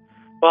know.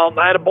 Well,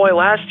 I had a boy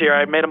last year.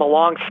 I made him a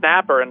long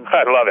snapper, and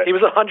I love it. He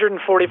was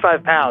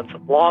 145 pounds,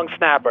 long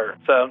snapper.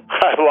 So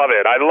I love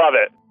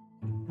it.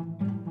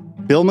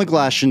 Bill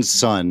McGlashan's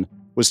son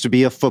was to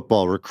be a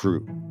football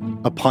recruit,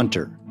 a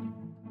punter.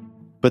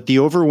 But the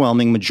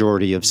overwhelming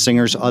majority of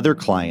Singer's other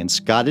clients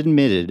got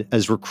admitted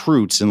as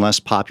recruits in less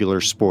popular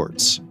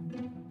sports.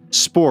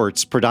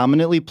 Sports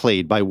predominantly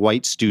played by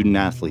white student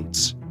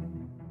athletes.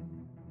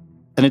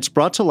 And it's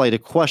brought to light a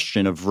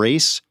question of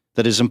race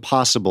that is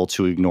impossible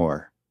to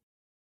ignore.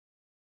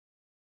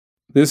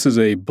 This is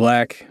a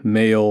black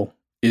male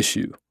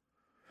issue,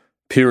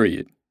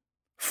 period,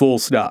 full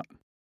stop.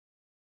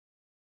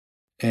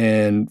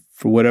 And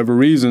for whatever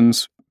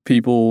reasons,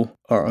 people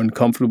are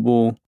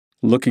uncomfortable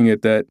looking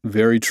at that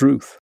very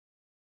truth.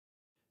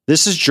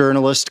 This is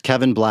journalist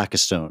Kevin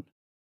Blackistone.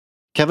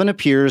 Kevin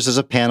appears as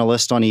a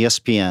panelist on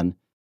ESPN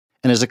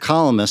and as a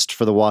columnist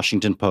for The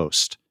Washington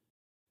Post.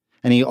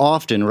 And he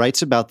often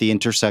writes about the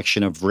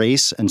intersection of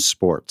race and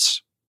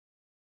sports.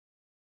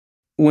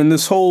 When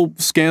this whole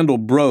scandal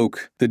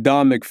broke, the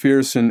Don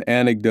McPherson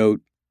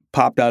anecdote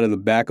popped out of the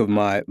back of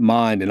my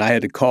mind, and I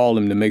had to call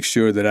him to make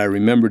sure that I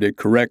remembered it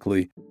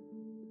correctly.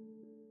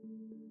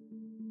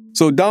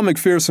 So Don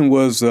McPherson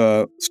was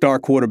a star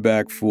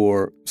quarterback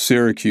for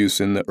Syracuse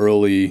in the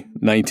early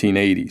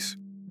 1980s.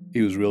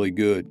 He was really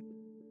good.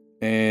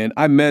 And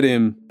I met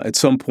him at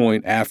some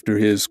point after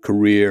his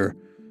career.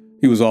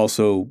 He was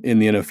also in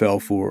the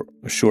NFL for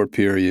a short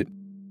period.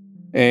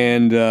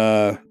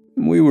 And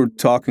we were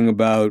talking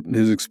about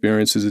his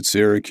experiences at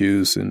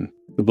Syracuse and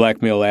the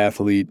black male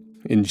athlete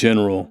in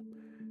general.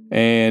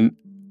 And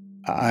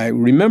I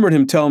remembered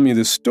him telling me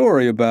this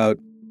story about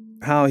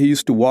how he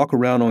used to walk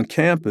around on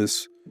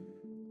campus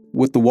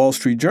with the Wall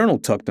Street Journal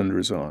tucked under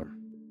his arm.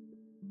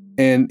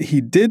 And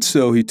he did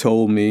so, he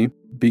told me,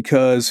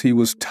 because he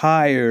was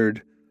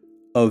tired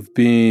of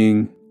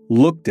being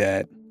looked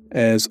at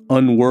as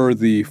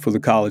unworthy for the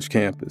college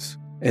campus,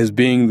 as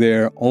being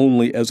there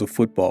only as a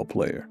football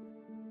player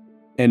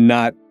and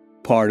not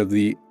part of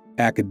the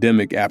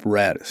academic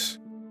apparatus.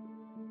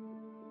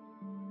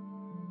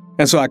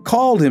 And so I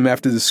called him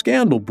after the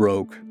scandal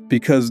broke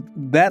because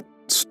that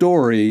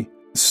story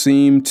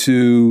seemed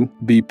to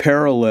be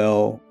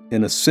parallel,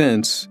 in a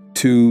sense,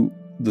 to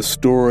the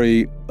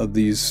story of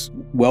these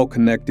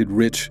well-connected,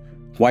 rich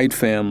white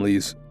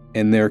families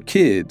and their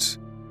kids,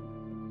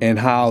 and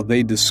how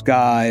they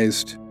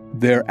disguised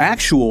their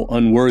actual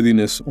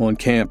unworthiness on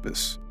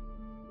campus.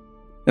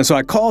 And so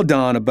I called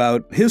Don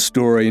about his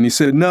story, and he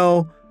said,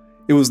 no,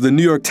 it was the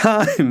New York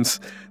Times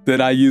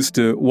that I used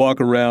to walk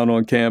around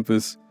on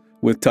campus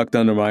with tucked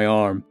under my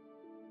arm.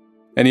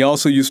 And he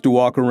also used to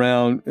walk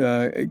around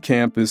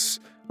campus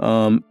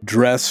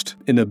dressed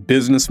in a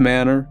business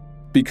manner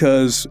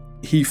because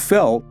he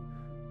felt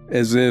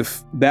as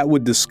if that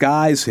would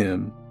disguise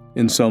him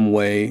in some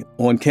way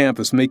on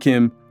campus, make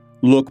him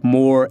look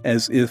more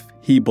as if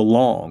he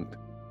belonged.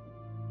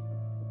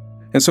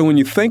 And so when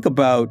you think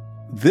about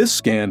this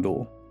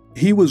scandal,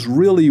 he was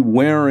really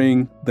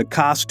wearing the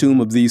costume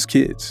of these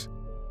kids,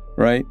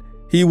 right?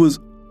 He was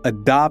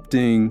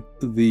adopting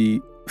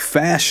the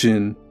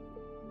fashion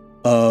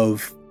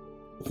of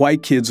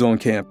white kids on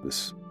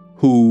campus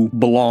who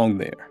belong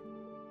there.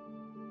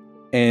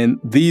 And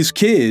these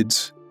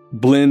kids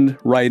blend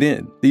right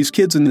in. These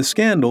kids in the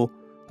scandal,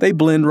 they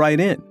blend right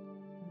in.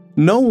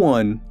 No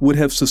one would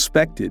have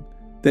suspected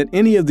that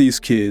any of these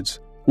kids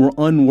were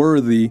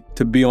unworthy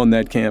to be on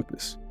that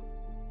campus,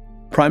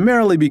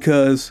 primarily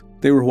because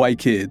they were white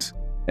kids,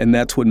 and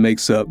that's what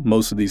makes up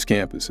most of these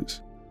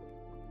campuses.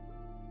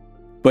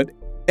 But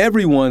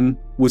everyone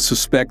would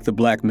suspect the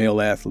black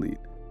male athlete.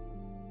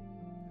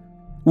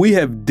 We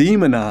have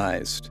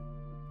demonized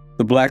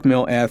the black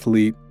male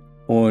athlete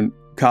on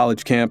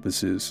college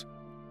campuses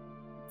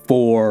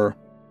for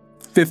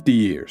 50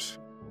 years.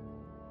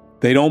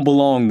 They don't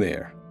belong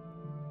there.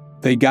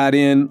 They got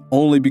in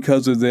only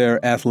because of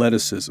their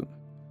athleticism.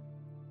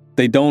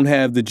 They don't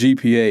have the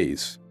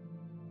GPAs.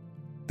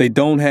 They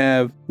don't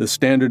have the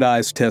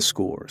standardized test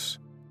scores.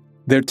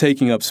 They're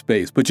taking up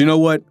space. But you know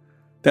what?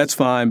 That's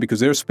fine because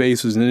their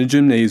space is in a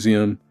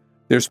gymnasium,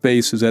 their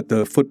space is at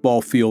the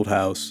football field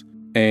house,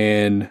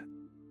 and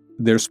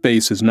their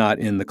space is not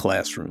in the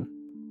classroom.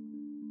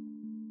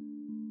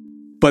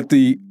 But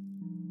the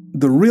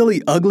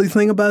really ugly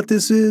thing about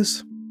this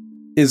is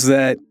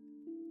that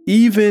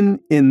even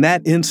in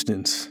that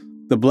instance,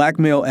 the black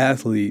male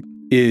athlete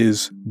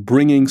is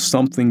bringing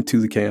something to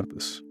the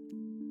campus.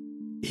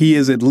 He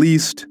is at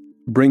least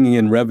bringing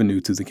in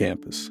revenue to the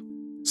campus.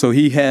 So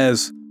he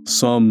has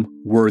some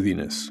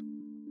worthiness.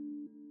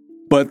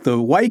 But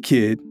the white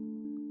kid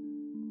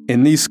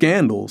in these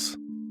scandals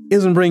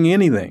isn't bringing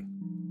anything.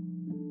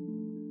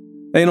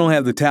 They don't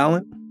have the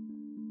talent.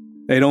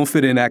 They don't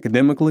fit in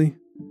academically.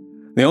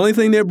 The only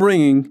thing they're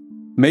bringing,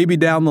 maybe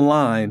down the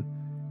line,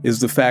 is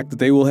the fact that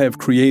they will have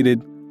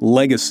created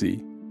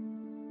legacy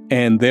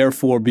and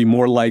therefore be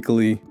more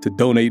likely to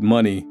donate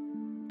money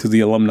to the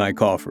alumni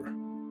coffer.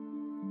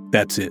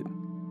 That's it.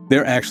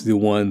 They're actually the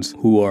ones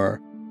who are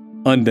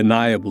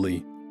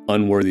undeniably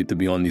unworthy to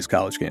be on these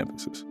college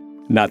campuses,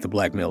 not the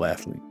black male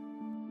athlete.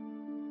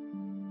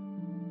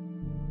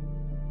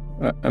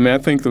 I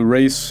think the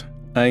race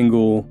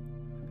angle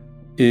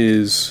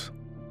is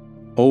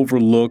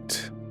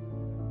overlooked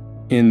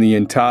in the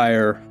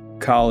entire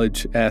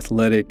college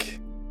athletic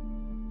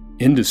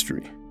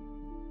industry.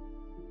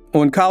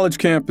 On college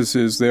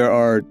campuses, there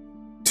are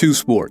two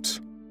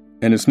sports,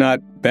 and it's not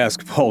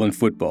basketball and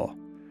football.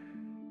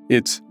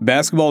 It's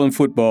basketball and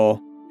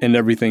football and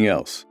everything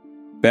else.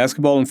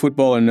 Basketball and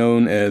football are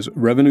known as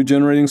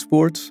revenue-generating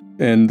sports,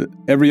 and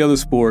every other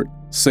sport,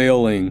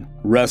 sailing,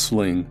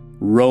 wrestling,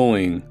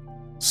 rowing,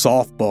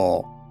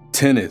 softball,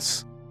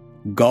 tennis,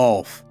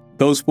 golf,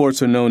 those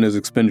sports are known as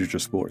expenditure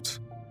sports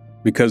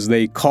because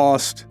they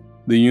cost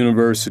the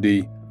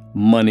university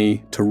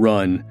money to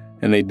run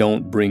and they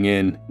don't bring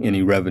in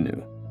any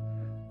revenue.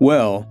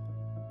 Well,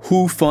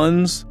 who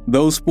funds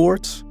those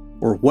sports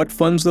or what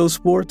funds those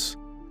sports?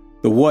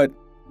 The what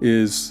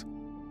is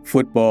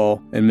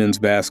football and men's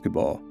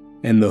basketball,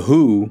 and the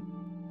who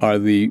are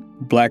the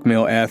black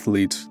male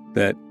athletes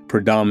that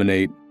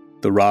predominate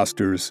the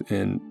rosters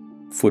in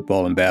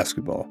football and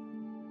basketball.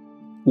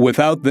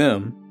 Without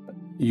them,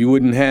 you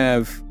wouldn't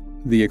have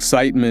the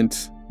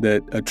excitement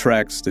that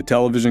attracts the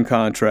television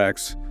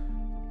contracts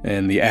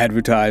and the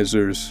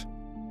advertisers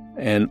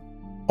and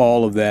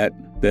all of that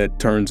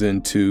turns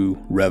into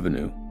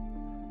revenue.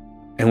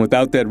 And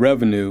without that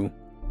revenue,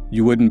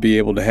 you wouldn't be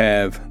able to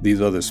have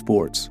these other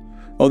sports.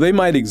 Oh, they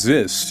might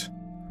exist,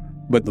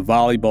 but the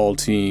volleyball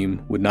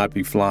team would not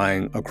be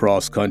flying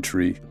across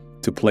country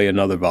to play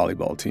another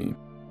volleyball team.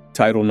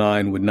 Title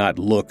IX would not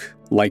look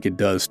like it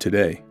does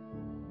today.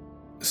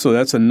 So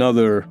that's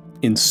another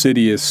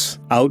insidious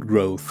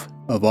outgrowth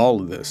of all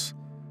of this,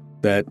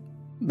 that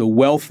the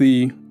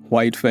wealthy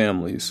white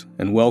families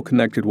and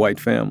well-connected white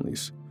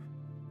families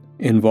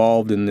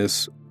involved in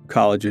this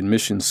college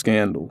admission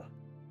scandal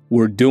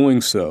were doing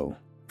so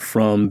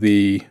from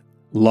the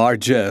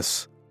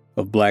largesse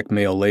of black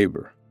male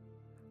labor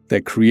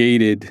that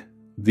created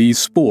these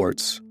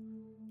sports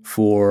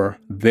for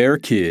their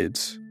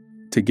kids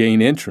to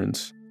gain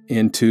entrance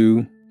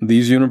into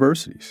these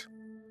universities.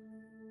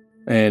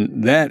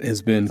 And that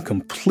has been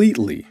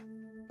completely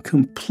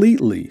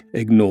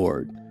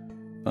ignored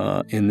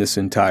in this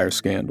entire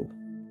scandal.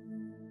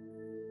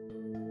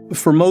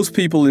 For most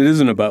people, it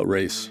isn't about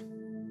race,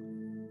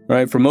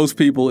 right? For most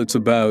people, it's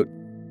about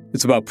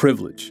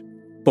privilege.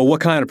 But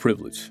what kind of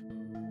privilege?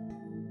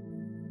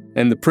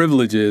 And the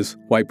privilege is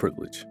white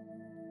privilege.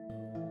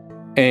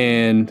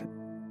 And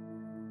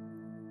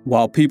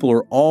while people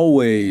are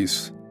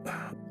always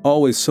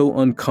so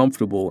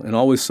uncomfortable and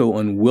always so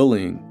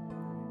unwilling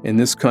in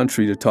this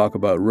country to talk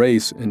about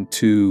race and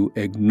to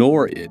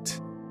ignore it,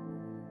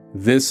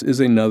 this is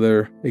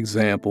another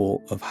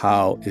example of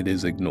how it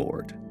is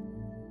ignored.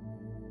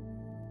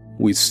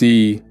 We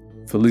see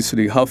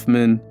Felicity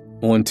Huffman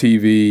on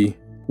TV,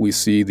 we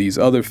see these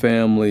other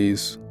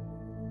families,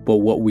 but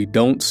what we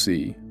don't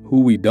see, who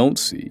we don't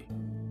see,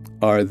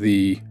 are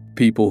the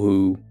people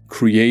who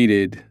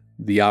created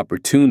the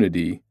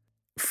opportunity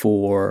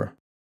for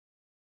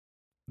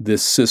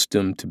this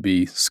system to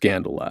be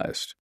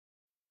scandalized.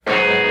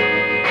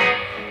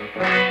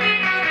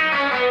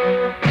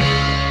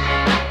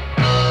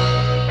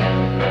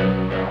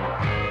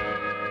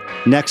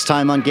 Next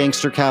time on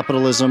Gangster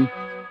Capitalism,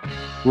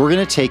 we're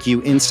going to take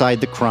you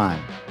inside the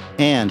crime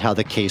and how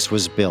the case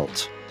was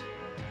built.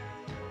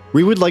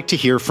 We would like to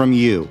hear from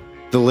you,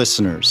 the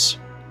listeners.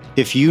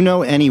 If you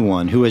know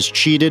anyone who has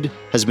cheated,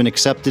 has been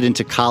accepted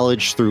into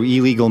college through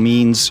illegal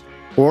means,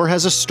 or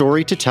has a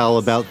story to tell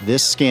about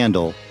this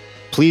scandal,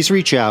 please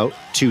reach out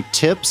to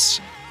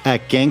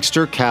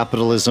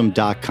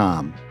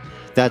tips@gangstercapitalism.com.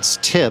 That's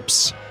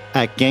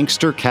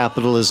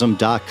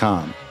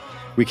tips@gangstercapitalism.com.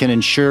 We can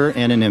ensure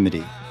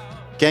anonymity.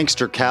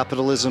 Gangster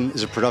Capitalism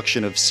is a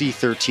production of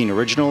C13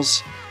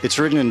 Originals. It's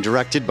written and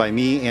directed by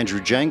me, Andrew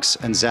Jenks,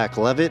 and Zach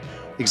Levitt.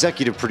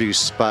 Executive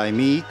produced by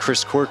me,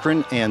 Chris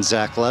Corcoran, and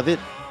Zach Levitt.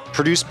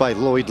 Produced by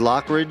Lloyd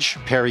Lockridge,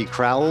 Perry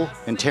Crowell,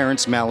 and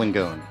Terrence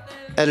Malangone.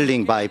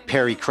 Editing by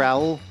Perry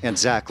Crowell and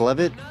Zach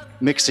Levitt.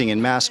 Mixing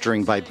and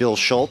mastering by Bill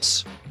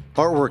Schultz.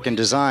 Artwork and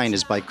design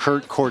is by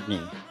Kurt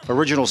Courtney.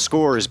 Original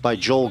score is by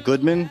Joel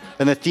Goodman.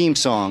 And the theme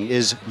song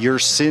is Your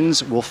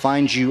Sins Will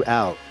Find You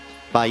Out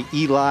by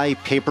Eli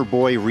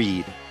Paperboy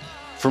Reed.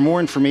 For more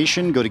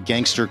information, go to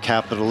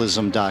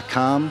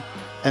gangstercapitalism.com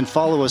and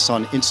follow us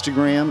on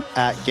Instagram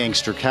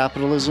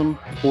 @gangstercapitalism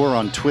or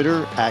on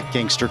Twitter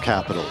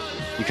 @gangstercapital.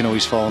 You can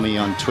always follow me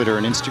on Twitter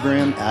and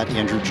Instagram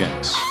 @Andrew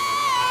Jenks.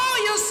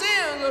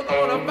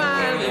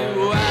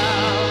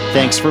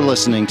 Thanks for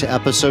listening to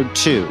episode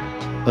 2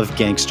 of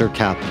Gangster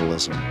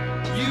Capitalism.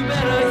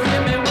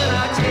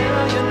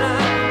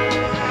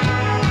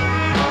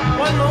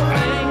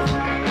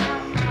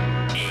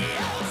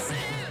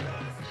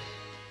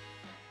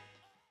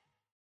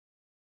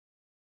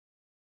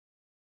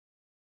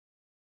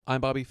 I'm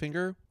Bobby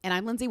Finger. And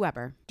I'm Lindsay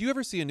Weber. Do you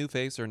ever see a new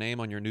face or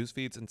name on your news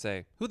feeds and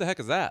say, who the heck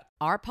is that?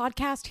 Our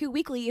podcast, Who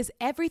Weekly, is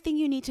everything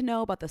you need to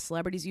know about the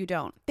celebrities you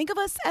don't. Think of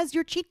us as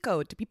your cheat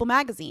code to People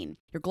magazine,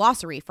 your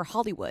glossary for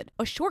Hollywood,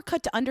 a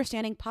shortcut to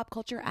understanding pop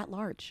culture at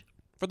large.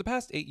 For the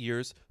past 8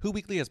 years, Who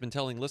Weekly has been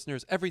telling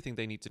listeners everything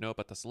they need to know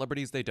about the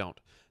celebrities they don't.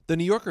 The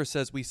New Yorker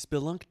says we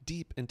spelunk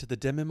deep into the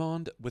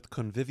demi-monde with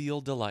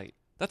convivial delight.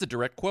 That's a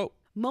direct quote.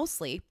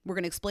 Mostly, we're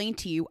going to explain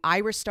to you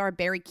Irish star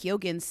Barry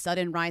Keoghan's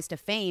sudden rise to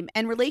fame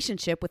and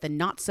relationship with a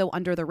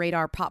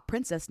not-so-under-the-radar pop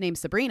princess named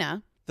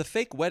Sabrina. The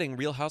fake wedding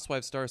Real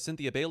Housewives star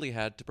Cynthia Bailey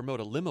had to promote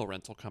a limo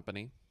rental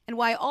company. And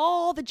why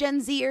all the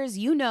Gen Zers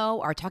you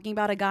know are talking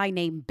about a guy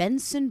named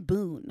Benson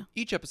Boone.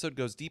 Each episode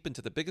goes deep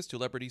into the biggest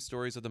celebrity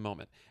stories of the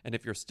moment. And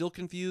if you're still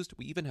confused,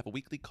 we even have a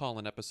weekly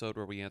call-in episode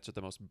where we answer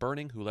the most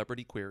burning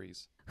celebrity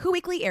queries. Who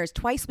Weekly airs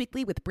twice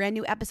weekly with brand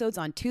new episodes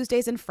on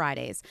Tuesdays and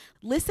Fridays.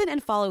 Listen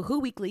and follow Who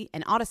Weekly,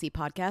 an Odyssey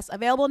podcast,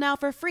 available now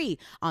for free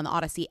on the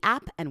Odyssey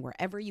app and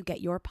wherever you get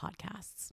your podcasts.